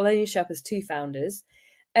 Actually, I'll only show up as 2 founders.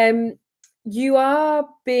 You are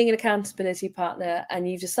being an accountability partner, and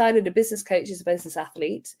you've decided a business coach is a business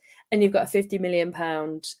athlete, and you've got a £50 million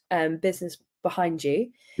business behind you.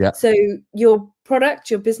 Yeah. So your product,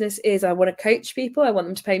 your business is, I want to coach people. I want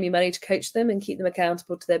them to pay me money to coach them and keep them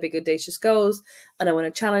accountable to their big audacious goals. And I want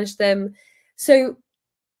to challenge them. So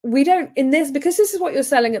we don't, in this, because this is what you're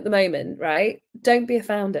selling at the moment, right? Don't be a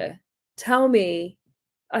founder. Tell me,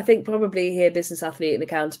 I think probably here, business athlete and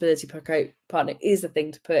accountability partner is the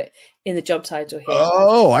thing to put in the job title here.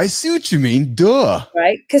 Oh, I see what you mean. Duh.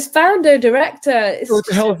 Right? Because founder, director is what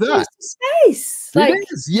the hell is that? Space. Like, it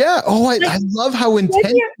is. Yeah. Oh, I love how intense.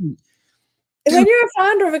 When you're a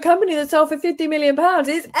founder of a company that sold for £50 million,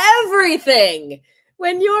 it's everything.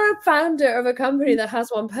 When you're a founder of a company that has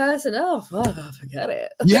one person, forget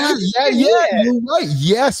it. Yeah. You're right.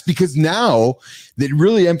 Yes, because now that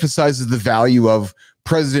really emphasizes the value of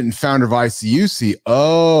president and founder of ICUC.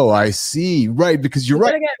 Oh, I see. Right, because you're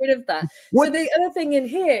right. Gotta get rid of that. So the other thing in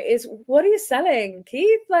here is, what are you selling,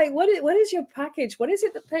 Keith? Like, what is your package? What is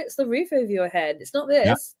it that puts the roof over your head? It's not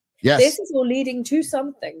this. Yeah. Yes. This is all leading to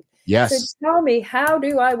something. Yes. So tell me, how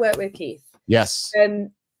do I work with Keith? Yes.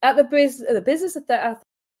 At the business of the.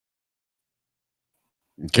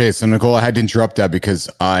 Okay, so Nicole, I had to interrupt that because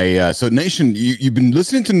so Nation, you've been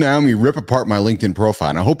listening to Naomi rip apart my LinkedIn profile,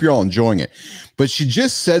 and I hope you're all enjoying it. But she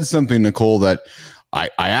just said something, Nicole, that I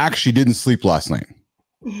actually didn't sleep last night.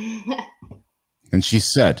 And she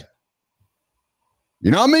said,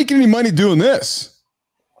 "You're not making any money doing this."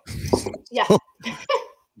 Yeah.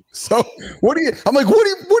 So what do you? I'm like, what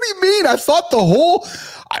do you mean? I thought the whole.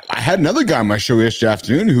 I had another guy on my show yesterday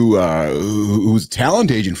afternoon who was a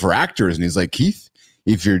talent agent for actors, and he's like, Keith,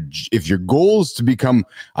 if your goal is to become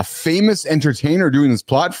a famous entertainer doing this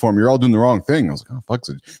platform, you're all doing the wrong thing. I was like, oh fuck!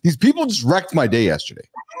 These people just wrecked my day yesterday.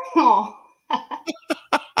 Oh.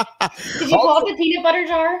 Did you pull out the peanut butter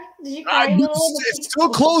jar? Did you cry a little? It's still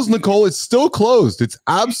closed, Nicole. It's still closed. It's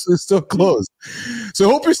absolutely still closed. So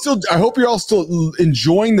I hope you're all still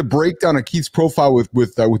enjoying the breakdown of Keith's profile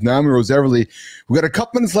with Naomi Rose Everly. We got a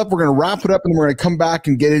couple minutes left. We're going to wrap it up, and we're going to come back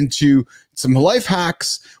and get into some life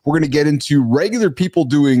hacks. We're going to get into regular people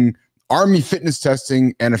doing Army fitness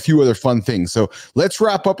testing and a few other fun things. So let's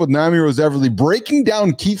wrap up with Naomi Rose Everly breaking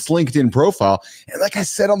down Keith's LinkedIn profile. And like I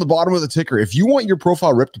said on the bottom of the ticker, if you want your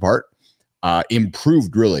profile ripped apart,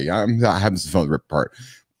 improved, really, I haven't felt ripped apart,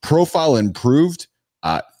 profile improved,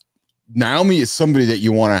 Naomi is somebody that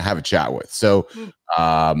you want to have a chat with. So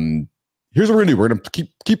here's what we're gonna do. We're gonna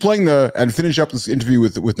keep playing and finish up this interview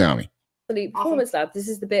with Naomi. The Performance Lab, this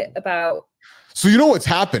is the bit about. So you know what's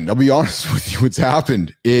happened? I'll be honest with you. What's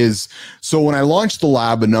happened is, so when I launched the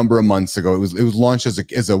lab a number of months ago, it was launched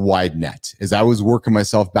as a wide net, as I was working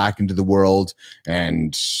myself back into the world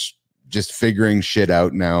and just figuring shit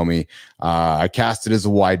out, Naomi. I cast it as a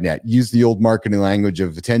wide net. Use the old marketing language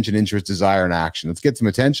of attention, interest, desire, and action. Let's get some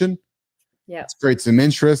attention. Yeah. Let's create some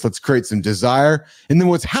interest. Let's create some desire. And then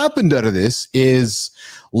what's happened out of this is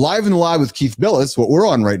Live in the Lab with Keith Billis, what we're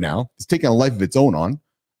on right now, is taking a life of its own on.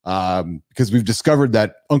 Because we've discovered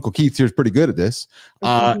that Uncle Keith here is pretty good at this.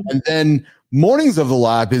 And then Mornings of the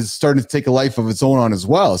Lab is starting to take a life of its own on as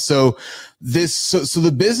well. So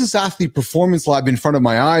the Business Athlete Performance Lab in front of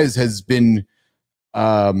my eyes has been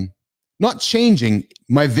not changing.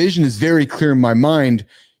 My vision is very clear in my mind.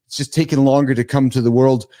 It's just taken longer to come to the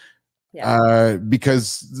world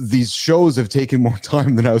because these shows have taken more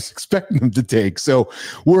time than I was expecting them to take. So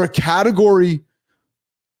we're a category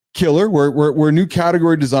killer. We're a new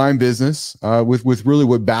category design business with really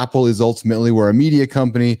what BAPL is ultimately. We're a media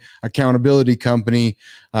company, accountability company.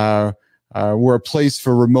 We're a place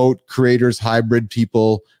for remote creators, hybrid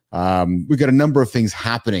people. We've got a number of things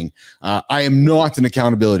happening. I am not an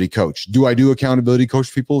accountability coach. Do I do accountability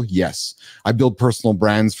coach people? Yes. I build personal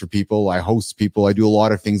brands for people. I host people. I do a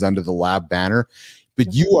lot of things under the lab banner.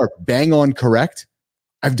 But you are bang on correct.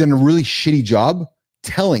 I've done a really shitty job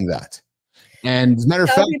telling that. And as a matter of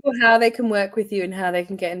fact, tell people how they can work with you and how they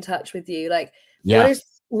can get in touch with you. Like, yeah.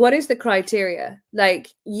 What is the criteria? Like,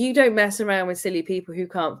 you don't mess around with silly people who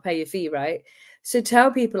can't pay your fee, right? So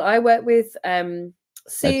tell people, I work with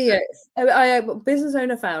CEOs, business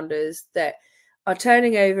owner founders that are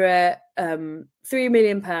turning over £3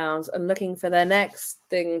 million and looking for their next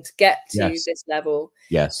thing to get to this level.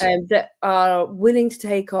 Yes. That are willing to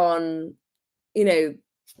take on,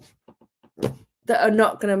 that are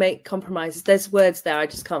not going to make compromises. There's words there, I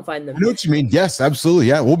just can't find them. I know what you mean. Yes, absolutely.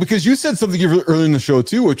 Yeah. Well, because you said something earlier in the show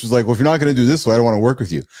too, which was like, well, if you're not going to do this way, I don't want to work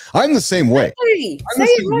with you. I'm the same way. Say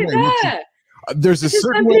it right there. There's a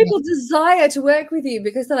certain way people desire to work with you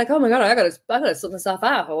because they're like, oh my god, I gotta sort myself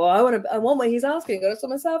out, or I want what he's asking, I gotta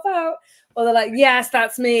sort myself out, or they're like, yes,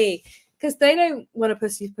 that's me, because they don't want to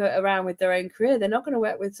pussyfoot around with their own career. They're not going to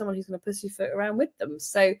work with someone who's going to pussyfoot around with them.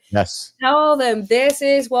 So yes, tell them this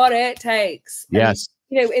is what it takes. Yes,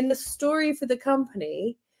 and, in the story for the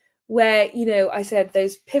company, where I said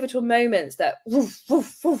those pivotal moments that woof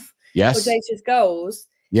woof woof, yes, audacious goals.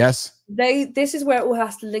 Yes. This is where it all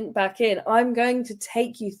has to link back in. I'm going to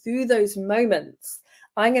take you through those moments.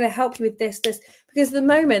 I'm going to help you with this, because at the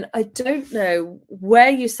moment, I don't know where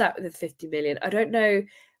you sat with the 50 million. I don't know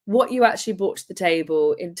what you actually brought to the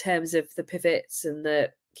table in terms of the pivots and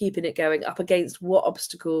the keeping it going up against what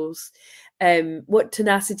obstacles, what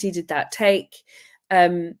tenacity did that take?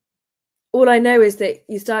 All I know is that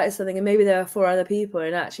you started something and maybe there were 4 other people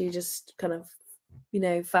and actually just kind of,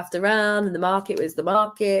 faffed around, and the market was the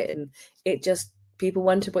market, and it just, people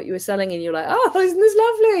wanted what you were selling, and you're like, oh, isn't this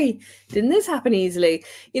lovely? Didn't this happen easily?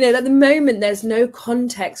 At the moment, there's no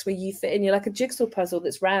context where you fit in. You're like a jigsaw puzzle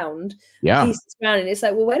that's round, pieces round, and it's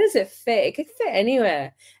like, well, where does it fit? It could fit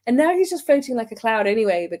anywhere. And now he's just floating like a cloud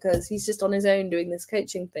anyway, because he's just on his own doing this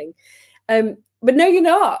coaching thing. But no, you're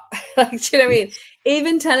not. Like, do you know what I mean?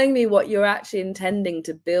 Even telling me what you're actually intending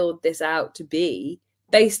to build this out to be,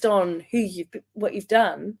 based on what you've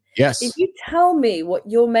done. Yes. If you tell me what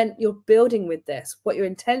you're building with this, what your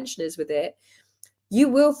intention is with it, you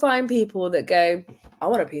will find people that go, I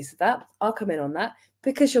want a piece of that. I'll come in on that,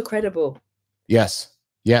 because you're credible. Yes.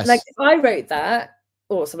 Yes. Like, if I wrote that,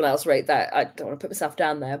 or someone else wrote that, I don't want to put myself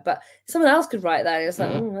down there, but someone else could write that. And it's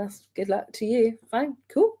like, oh, that's good luck to you. Fine.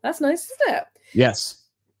 Cool. That's nice, isn't it? Yes.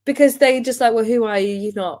 Because they just like, well, who are you?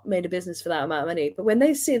 You've not made a business for that amount of money. But when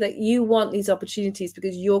they see that you want these opportunities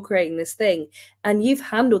because you're creating this thing and you've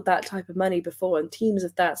handled that type of money before and teams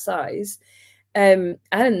of that size, and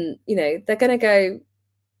they're going to go,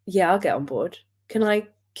 yeah, I'll get on board. Can I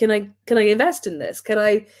invest in this? Can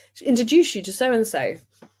I introduce you to so-and-so?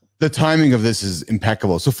 The timing of this is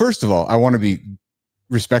impeccable. So first of all, I want to be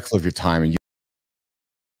respectful of your time. And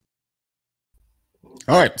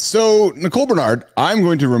all right, so Nicole Bernard, I'm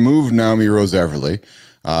going to remove Naomi Rose Everly.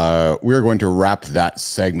 We're going to wrap that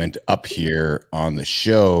segment up here on the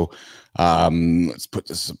show. Let's put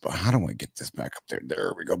this up. How do I get this back up there?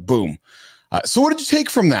 There we go. Boom. So what did you take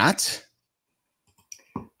from that?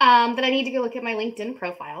 That I need to go look at my LinkedIn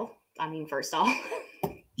profile. I mean, first off.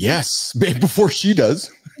 Yes, before she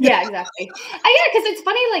does. Yeah, exactly. Yeah, because it's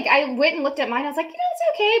funny, like I went and looked at mine, I was like, it's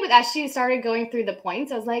okay. But as she started going through the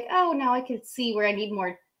points, I was like, oh, now I could see where I need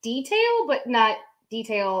more detail, but not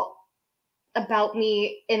detail about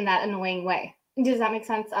me in that annoying way. Does that make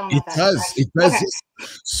sense? I don't know It does. It does. Okay.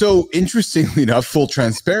 So interestingly enough, full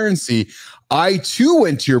transparency, I too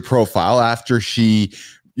went to your profile after she,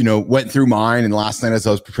 went through mine. And last night, as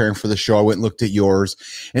I was preparing for the show, I went and looked at yours.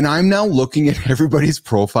 And I'm now looking at everybody's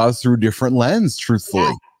profiles through a different lens,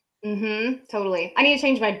 truthfully. Yeah. Totally. I need to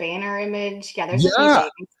change my banner image. Yeah, there's a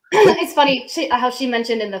few things. It's funny how she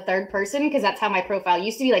mentioned in the third person, because that's how my profile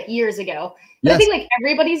used to be like years ago. But I think like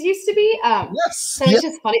everybody's used to be. So it's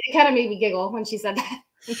just funny. It kind of made me giggle when she said that.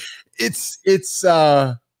 It's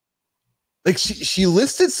like she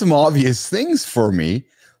listed some obvious things for me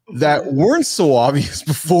that weren't so obvious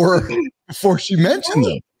before she mentioned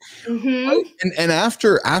them. Right? And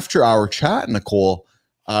after our chat, Nicole,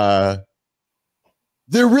 there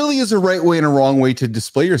really is a right way and a wrong way to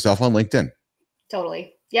display yourself on LinkedIn.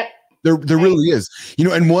 Totally. Yep. There really is,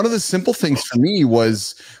 and one of the simple things for me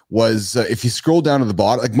was if you scroll down to the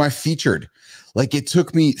bottom, like my featured, like it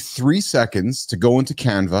took me 3 seconds to go into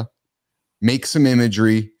Canva, make some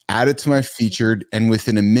imagery, add it to my featured, and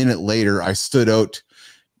within a minute later, I stood out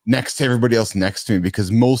next to everybody else next to me,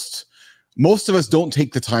 because most of us don't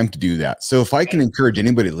take the time to do that. So if I can encourage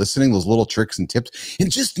anybody listening, those little tricks and tips,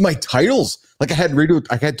 and just my titles, like I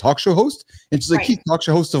had talk show host, and she's like, Keith, talk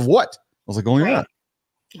show host of what? I was like, oh yeah.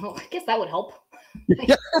 Oh, I guess that would help.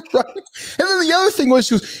 Yeah, right. And then the other thing was,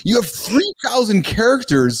 you have 3,000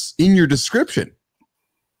 characters in your description.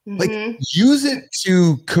 Like, use it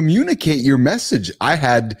to communicate your message. I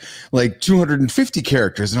had like 250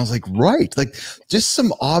 characters, and I was like, right, like just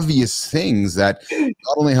some obvious things that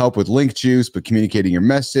not only help with link juice, but communicating your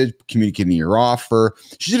message, communicating your offer.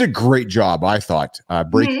 She did a great job, I thought,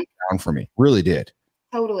 breaking it down for me. Really did.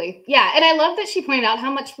 Totally. Yeah. And I love that she pointed out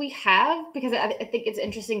how much we have, because I think it's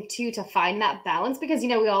interesting too, to find that balance, because,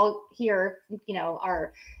 we all hear,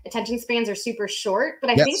 our attention spans are super short, but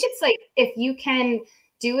I think it's like, if you can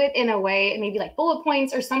do it in a way, maybe like bullet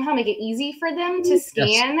points, or somehow make it easy for them to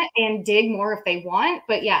scan and dig more if they want.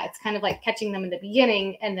 But yeah, it's kind of like catching them in the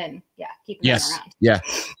beginning and then, keeping them around. Yeah.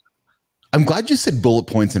 I'm glad you said bullet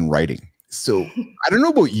points in writing. So I don't know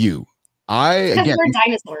about you. We're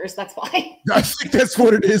dinosaurs. That's why. I think that's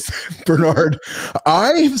what it is, Bernard.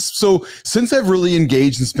 So since I've really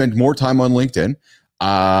engaged and spent more time on LinkedIn,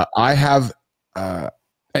 I have,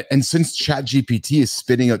 and since ChatGPT is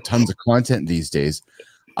spitting out tons of content these days,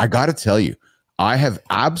 I got to tell you, I have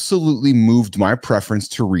absolutely moved my preference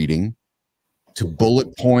to reading, to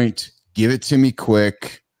bullet point, give it to me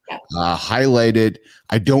quick, highlight it.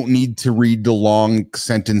 I don't need to read the long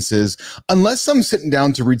sentences unless I'm sitting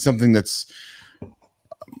down to read something that's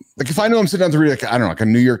like, if I know I'm sitting down to read, like, I don't know, like a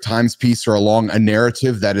New York Times piece or a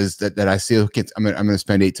narrative that I say, okay, I'm going to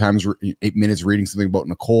spend 8 minutes reading something about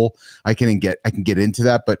Nicole. I can get into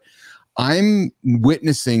that, but I'm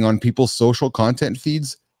witnessing on people's social content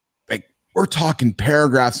feeds, like we're talking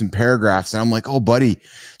paragraphs and paragraphs, and I'm like, oh, buddy,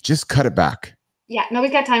 just cut it back. Yeah,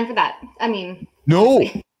 nobody's got time for that. I mean,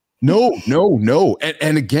 no.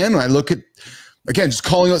 And again, I look at, just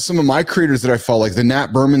calling out some of my creators that I follow, like the Nat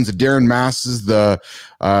Bermans, the Darren Masses, the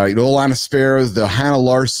Alana Sparrows, the Hannah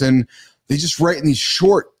Larson. They just write in these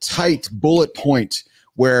short, tight bullet point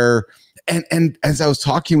where, and as I was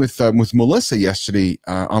talking with Melissa yesterday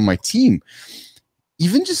on my team,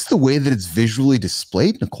 even just the way that it's visually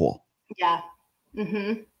displayed, Nicole. Yeah.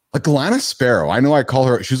 Like Alana Sparrow, I know I call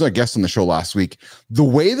her, she was a guest on the show last week. The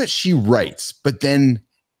way that she writes, but then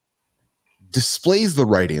displays the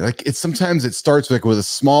writing, like sometimes it starts with a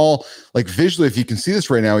small, like visually, if you can see this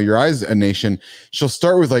right now, your eyes, a nation, she'll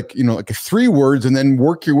start with like 3 words and then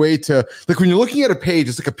work your way to, like when you're looking at a page,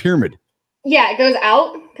 it's like a pyramid. Yeah, it goes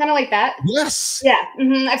out kind of like that. Yes. Yeah.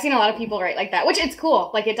 I've seen a lot of people write like that, which it's cool.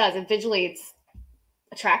 Like it does. And visually it's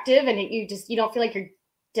attractive, and you don't feel like you're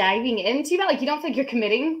diving into that. Like you don't feel like you're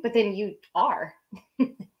committing, but then you are.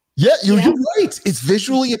 Yeah, you're right. It's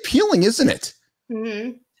visually appealing, isn't it?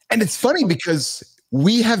 And it's funny because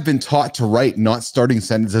we have been taught to write not starting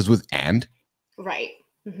sentences with and. Right.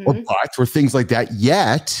 Or but, or things like that.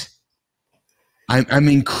 Yet, I'm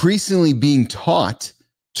increasingly being taught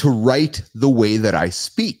to write the way that I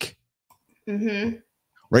speak. Right.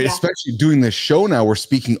 Yeah. Especially doing this show now, we're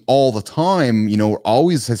speaking all the time. We're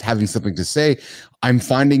always having something to say. I'm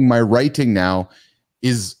finding my writing now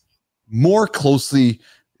is more closely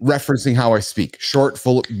referencing how I speak. Short,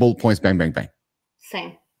 full bullet points, bang, bang, bang.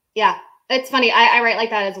 Same. Yeah. It's funny. I write like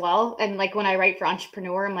that as well. And like when I write for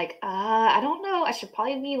Entrepreneur, I'm like, I don't know. I should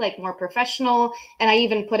probably be like more professional. And I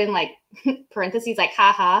even put in like parentheses, like,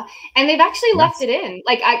 haha. And they've actually left it in.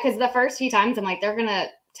 Like, because the first few times I'm like, they're going to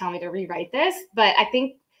tell me to rewrite this. But I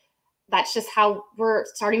think that's just how we're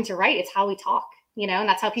starting to write. It's how we talk, you know, and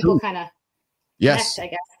that's how people kind of connect, I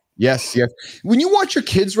guess. Yes. When you watch your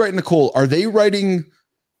kids write, Nicole, are they writing,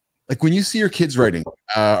 like when you see your kids writing,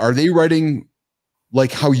 are they writing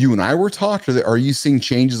like how you and I were taught, or are you seeing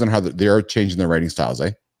changes on how they are changing their writing styles,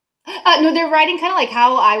 eh? No, they're writing kind of like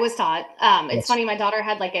how I was taught. It's funny. My daughter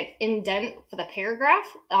had like an indent for the paragraph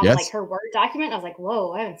on like her Word document. I was like,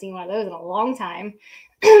 whoa, I haven't seen one of those in a long time.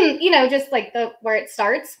 You know, just like where it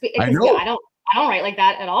starts. Because, I don't write like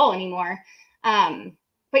that at all anymore.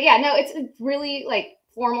 But yeah, no, it's really like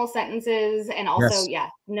formal sentences, and also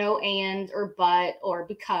no and or but or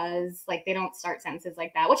because, like they don't start sentences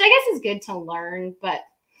like that, which I guess is good to learn. But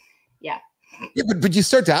yeah, but you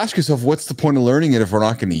start to ask yourself, what's the point of learning it if we're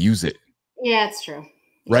not going to use it? Yeah, it's true.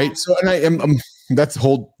 Right. So, and I am that's a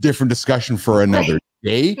whole different discussion for another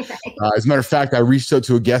day. As a matter of fact, I reached out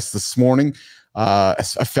to a guest this morning,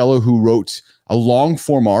 a fellow who wrote a long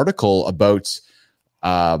form article about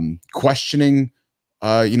questioning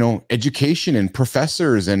education and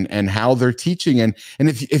professors and how they're teaching. And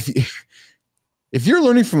if you're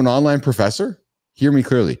learning from an online professor, hear me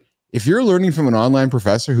clearly. If you're learning from an online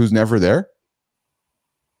professor who's never there,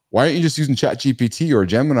 why aren't you just using ChatGPT or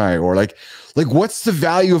Gemini, or like what's the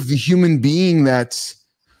value of the human being? That's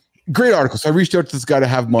great article. So I reached out to this guy to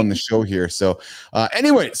have him on the show here. So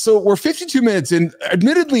anyway, so we're 52 minutes in.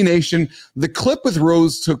 Admittedly, Nation, the clip with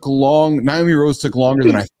Naomi Rose took longer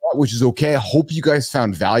than I thought, which is okay. I hope you guys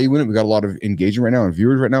found value in it. We got a lot of engagement right now and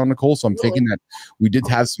viewers right now, Nicole. So I'm thinking that we did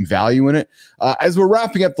have some value in it. As we're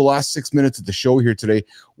wrapping up the last 6 minutes of the show here today,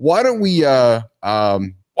 why don't we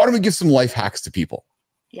give some life hacks to people?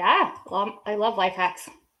 Yeah, well, I love life hacks.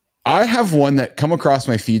 I have one that come across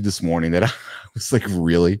my feed this morning that I was like,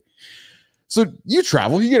 really? So you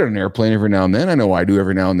travel, you get on an airplane every now and then. I know I do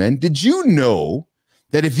every now and then. Did you know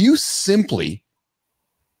that if you simply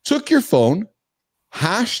took your phone,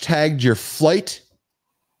 hashtagged your flight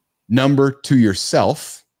number to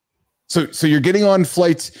yourself, so you're getting on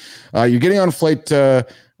flight, American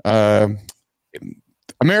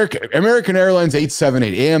Airlines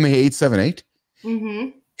 878, AMA 878. Mm-hmm.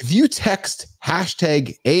 If you text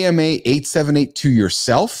hashtag AMA 878 to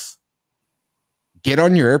yourself, get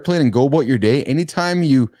on your airplane and go about your day. Anytime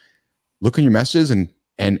you look in your messages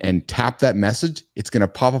and tap that message, it's going to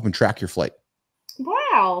pop up and track your flight.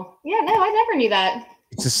 Wow. Yeah, no, I never knew that.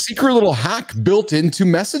 It's a secret little hack built into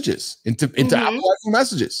messages, into Apple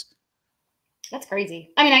messages. That's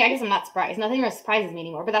crazy. I mean, I guess I'm not surprised. Nothing really surprises me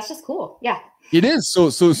anymore, but that's just cool. Yeah. It is.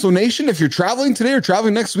 So Nation, if you're traveling today or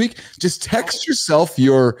traveling next week, just text yourself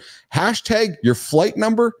your hashtag, your flight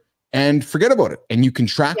number, and forget about it. And you can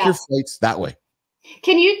track your flights that way.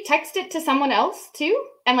 Can you text it to someone else too?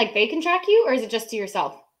 And like they can track you, or is it just to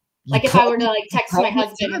yourself? Like if I were to like text my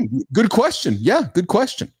husband. Good question. Yeah, good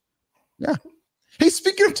question. Yeah. Hey,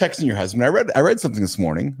 speaking of texting your husband, I read something this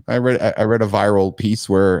morning. I read a viral piece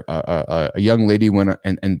where a young lady went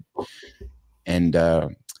and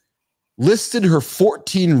listed her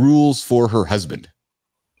 14 rules for her husband.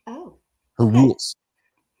 Oh. Her rules.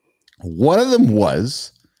 One of them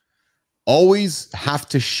was always have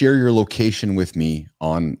to share your location with me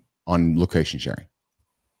on location sharing.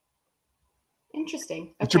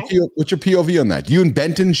 Interesting. Okay. What's your POV on that? Do you and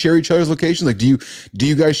Benton share each other's locations? Like, do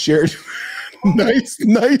you guys share?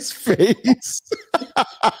 Nice face.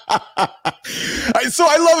 So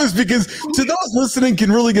I love this because to those listening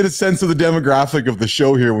can really get a sense of the demographic of the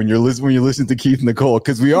show here when you're listening to Keith and Nicole,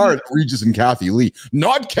 because we are Regis and Kathy Lee,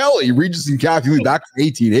 not Kelly. Regis and Kathy Lee back from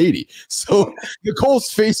 1880. So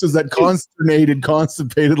Nicole's face was that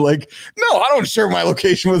constipated, like, no, I don't share my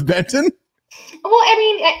location with Benton. Well, I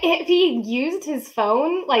mean, if he used his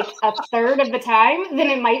phone like a third of the time, then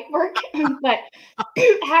it might work. But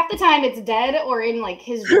half the time it's dead or in like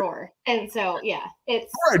his drawer. And so, yeah,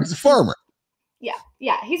 it's a farmer.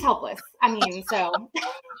 Yeah, he's helpless. I mean, so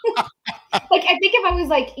like, I think if I was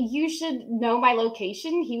like, you should know my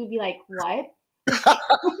location, he would be like, what?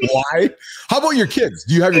 Why? How about your kids?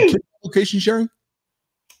 Do you have your kids location sharing?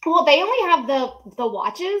 Well, they only have the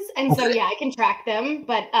watches, and so yeah, I can track them,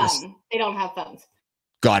 but they don't have phones.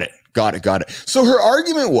 Got it. So her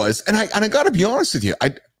argument was, and I got to be honest with you,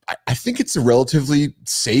 I think it's a relatively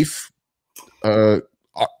safe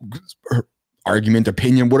argument,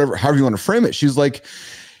 opinion, whatever, however you want to frame it. She's like,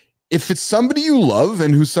 if it's somebody you love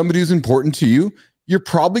and somebody who's important to you, you're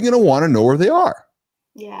probably going to want to know where they are.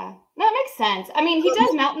 Yeah. That makes sense. I mean, he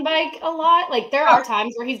does mountain bike a lot. Like there are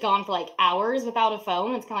times where he's gone for like hours without a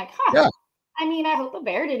phone. It's kind of like, huh. Yeah. I mean, I hope the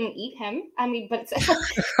bear didn't eat him. I mean, but it's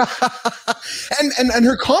and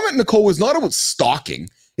her comment, Nicole, was not about stalking.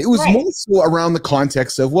 It was Right. more so around the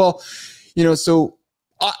context of, well, you know, so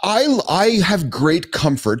I have great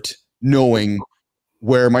comfort knowing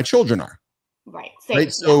where my children are. right. Same.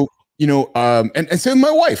 Right. So, you know, and same with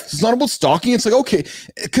my wife. It's not about stalking. It's like, okay,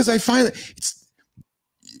 because I find that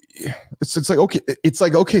it's like, okay, it's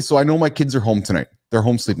like, okay, so I know my kids are home tonight. They're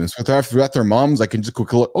home sleeping. So if they're at their mom's, I can just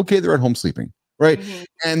quickly look, okay, they're at home sleeping. Right. Mhm.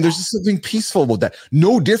 And there's just something peaceful about that.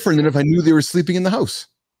 No different than if I knew they were sleeping in the house.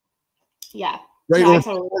 Yeah. Right. No, I Or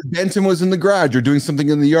totally if Benton was in the garage or doing something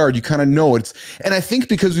in the yard, you kind of know it's, and I think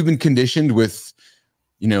because we've been conditioned with,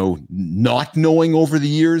 you know, not knowing over the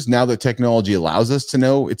years, now that technology allows us to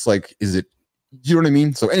know, it's like, is it, you know what I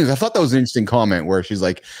mean? So anyways, I thought that was an interesting comment where she's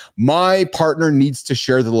like, my partner needs to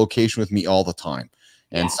share the location with me all the time.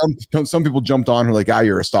 And some people jumped on her like, ah,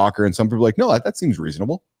 you're a stalker. And some people are like, no, that seems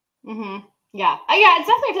reasonable. Mm-hmm. Yeah. Yeah. It's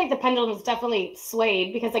definitely, I feel like the pendulum is definitely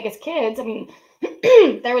swayed because like as kids, I mean,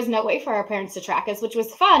 there was no way for our parents to track us, which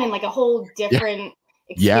was fun and like a whole different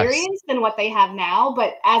experience than what they have now.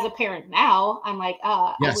 But as a parent now, I'm like,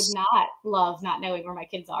 I would not love not knowing where my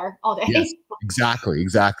kids are all day. Yes, exactly.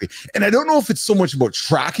 And I don't know if it's so much about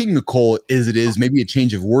tracking, Nicole, as it is maybe a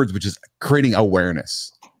change of words, which is creating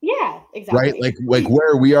awareness. Yeah, exactly. Right? Like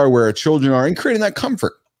where we are, where our children are, and creating that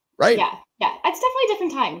comfort. Right? Yeah. Yeah. It's definitely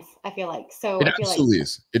different times, I feel like. So it absolutely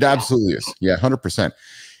is. It absolutely is. Yeah, 100%.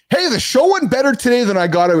 Hey, the show went better today than I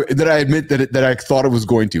admit that I thought it was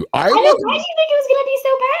going to. I know. Why do you think it was going to be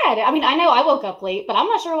so bad? I mean, I know I woke up late, but I'm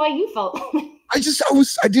not sure why you felt. I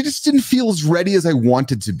just didn't feel as ready as I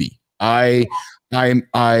wanted to be. I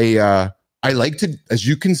like to, as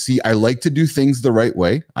you can see, I like to do things the right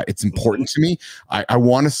way. It's important to me. I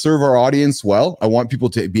want to serve our audience well. I want people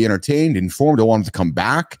to be entertained, informed. I want them to come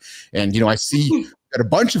back. And, you know, I see got a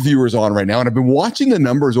bunch of viewers on right now, and I've been watching the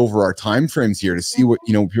numbers over our time frames here to see what,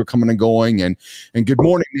 you know, people are coming and going. And good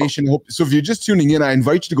morning, nation. So if you're just tuning in, I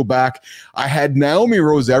invite you to go back. I had Naomi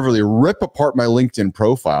Rose Everly rip apart my LinkedIn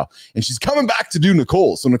profile, and she's coming back to do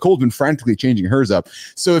Nicole. So Nicole's been frantically changing hers up.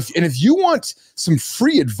 So if you want some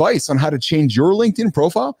free advice on how to change your LinkedIn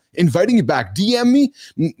profile, inviting you back, DM me.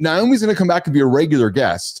 Naomi's going to come back and be a regular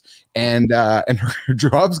guest. And her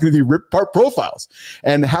job's going to be rip apart profiles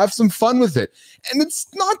and have some fun with it. And it's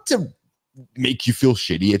not to make you feel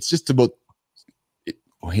shitty. It's just about it.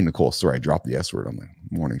 Oh, hey, Nicole, sorry, I dropped the S word on the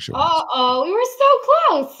morning show. Uh-oh, we were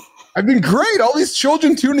so close. I've been great. All these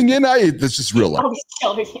children tuning in. That's just real life. All these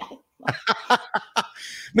children, yeah.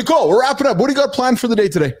 Nicole, we're wrapping up. What do you got planned for the day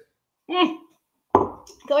today?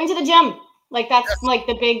 Going to the gym. Like that's like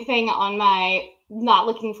the big thing on my not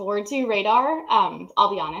looking forward to radar.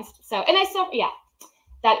 I'll be honest. So, and I still,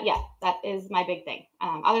 that is my big thing.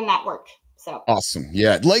 Other than that, work. So awesome.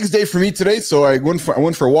 Yeah. Legs day for me today. So I went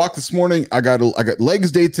for a walk this morning. I got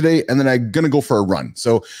legs day today, and then I'm going to go for a run.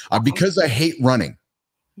 So because I hate running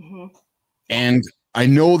and I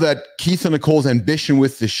know that Keith and Nicole's ambition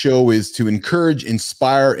with the show is to encourage,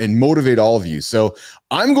 inspire, and motivate all of you. So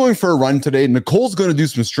I'm going for a run today. Nicole's going to do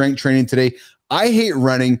some strength training today. I hate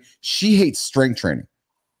running. She hates strength training.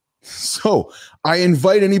 So I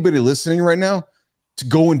invite anybody listening right now to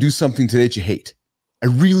go and do something today that you hate. I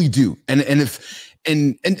really do. And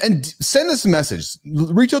send us a message.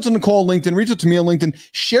 Reach out to Nicole on LinkedIn. Reach out to me on LinkedIn.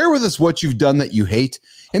 Share with us what you've done that you hate,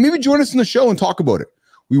 and maybe join us in the show and talk about it.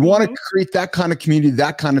 We want to create that kind of community,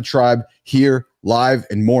 that kind of tribe here live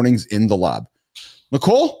and mornings in the lab.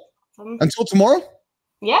 Nicole, until tomorrow.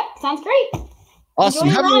 Yeah, sounds great. Awesome.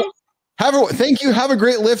 Thank you. Have a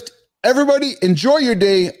great lift. Everybody, enjoy your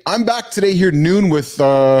day. I'm back today here noon with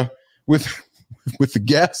the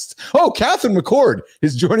guest. Oh, Catherine McCord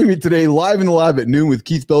is joining me today live in the lab at noon with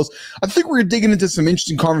Keith Bills. I think we're digging into some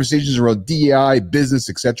interesting conversations around DEI, business,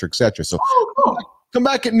 et cetera, et cetera. So cool. Come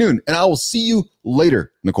back at noon, and I will see you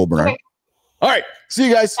later, Nicole Bernard. Okay. All right. See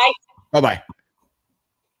you guys. Bye. Bye-bye.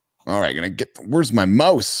 All right. Where's my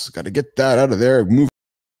mouse? Got to get that out of there. Move.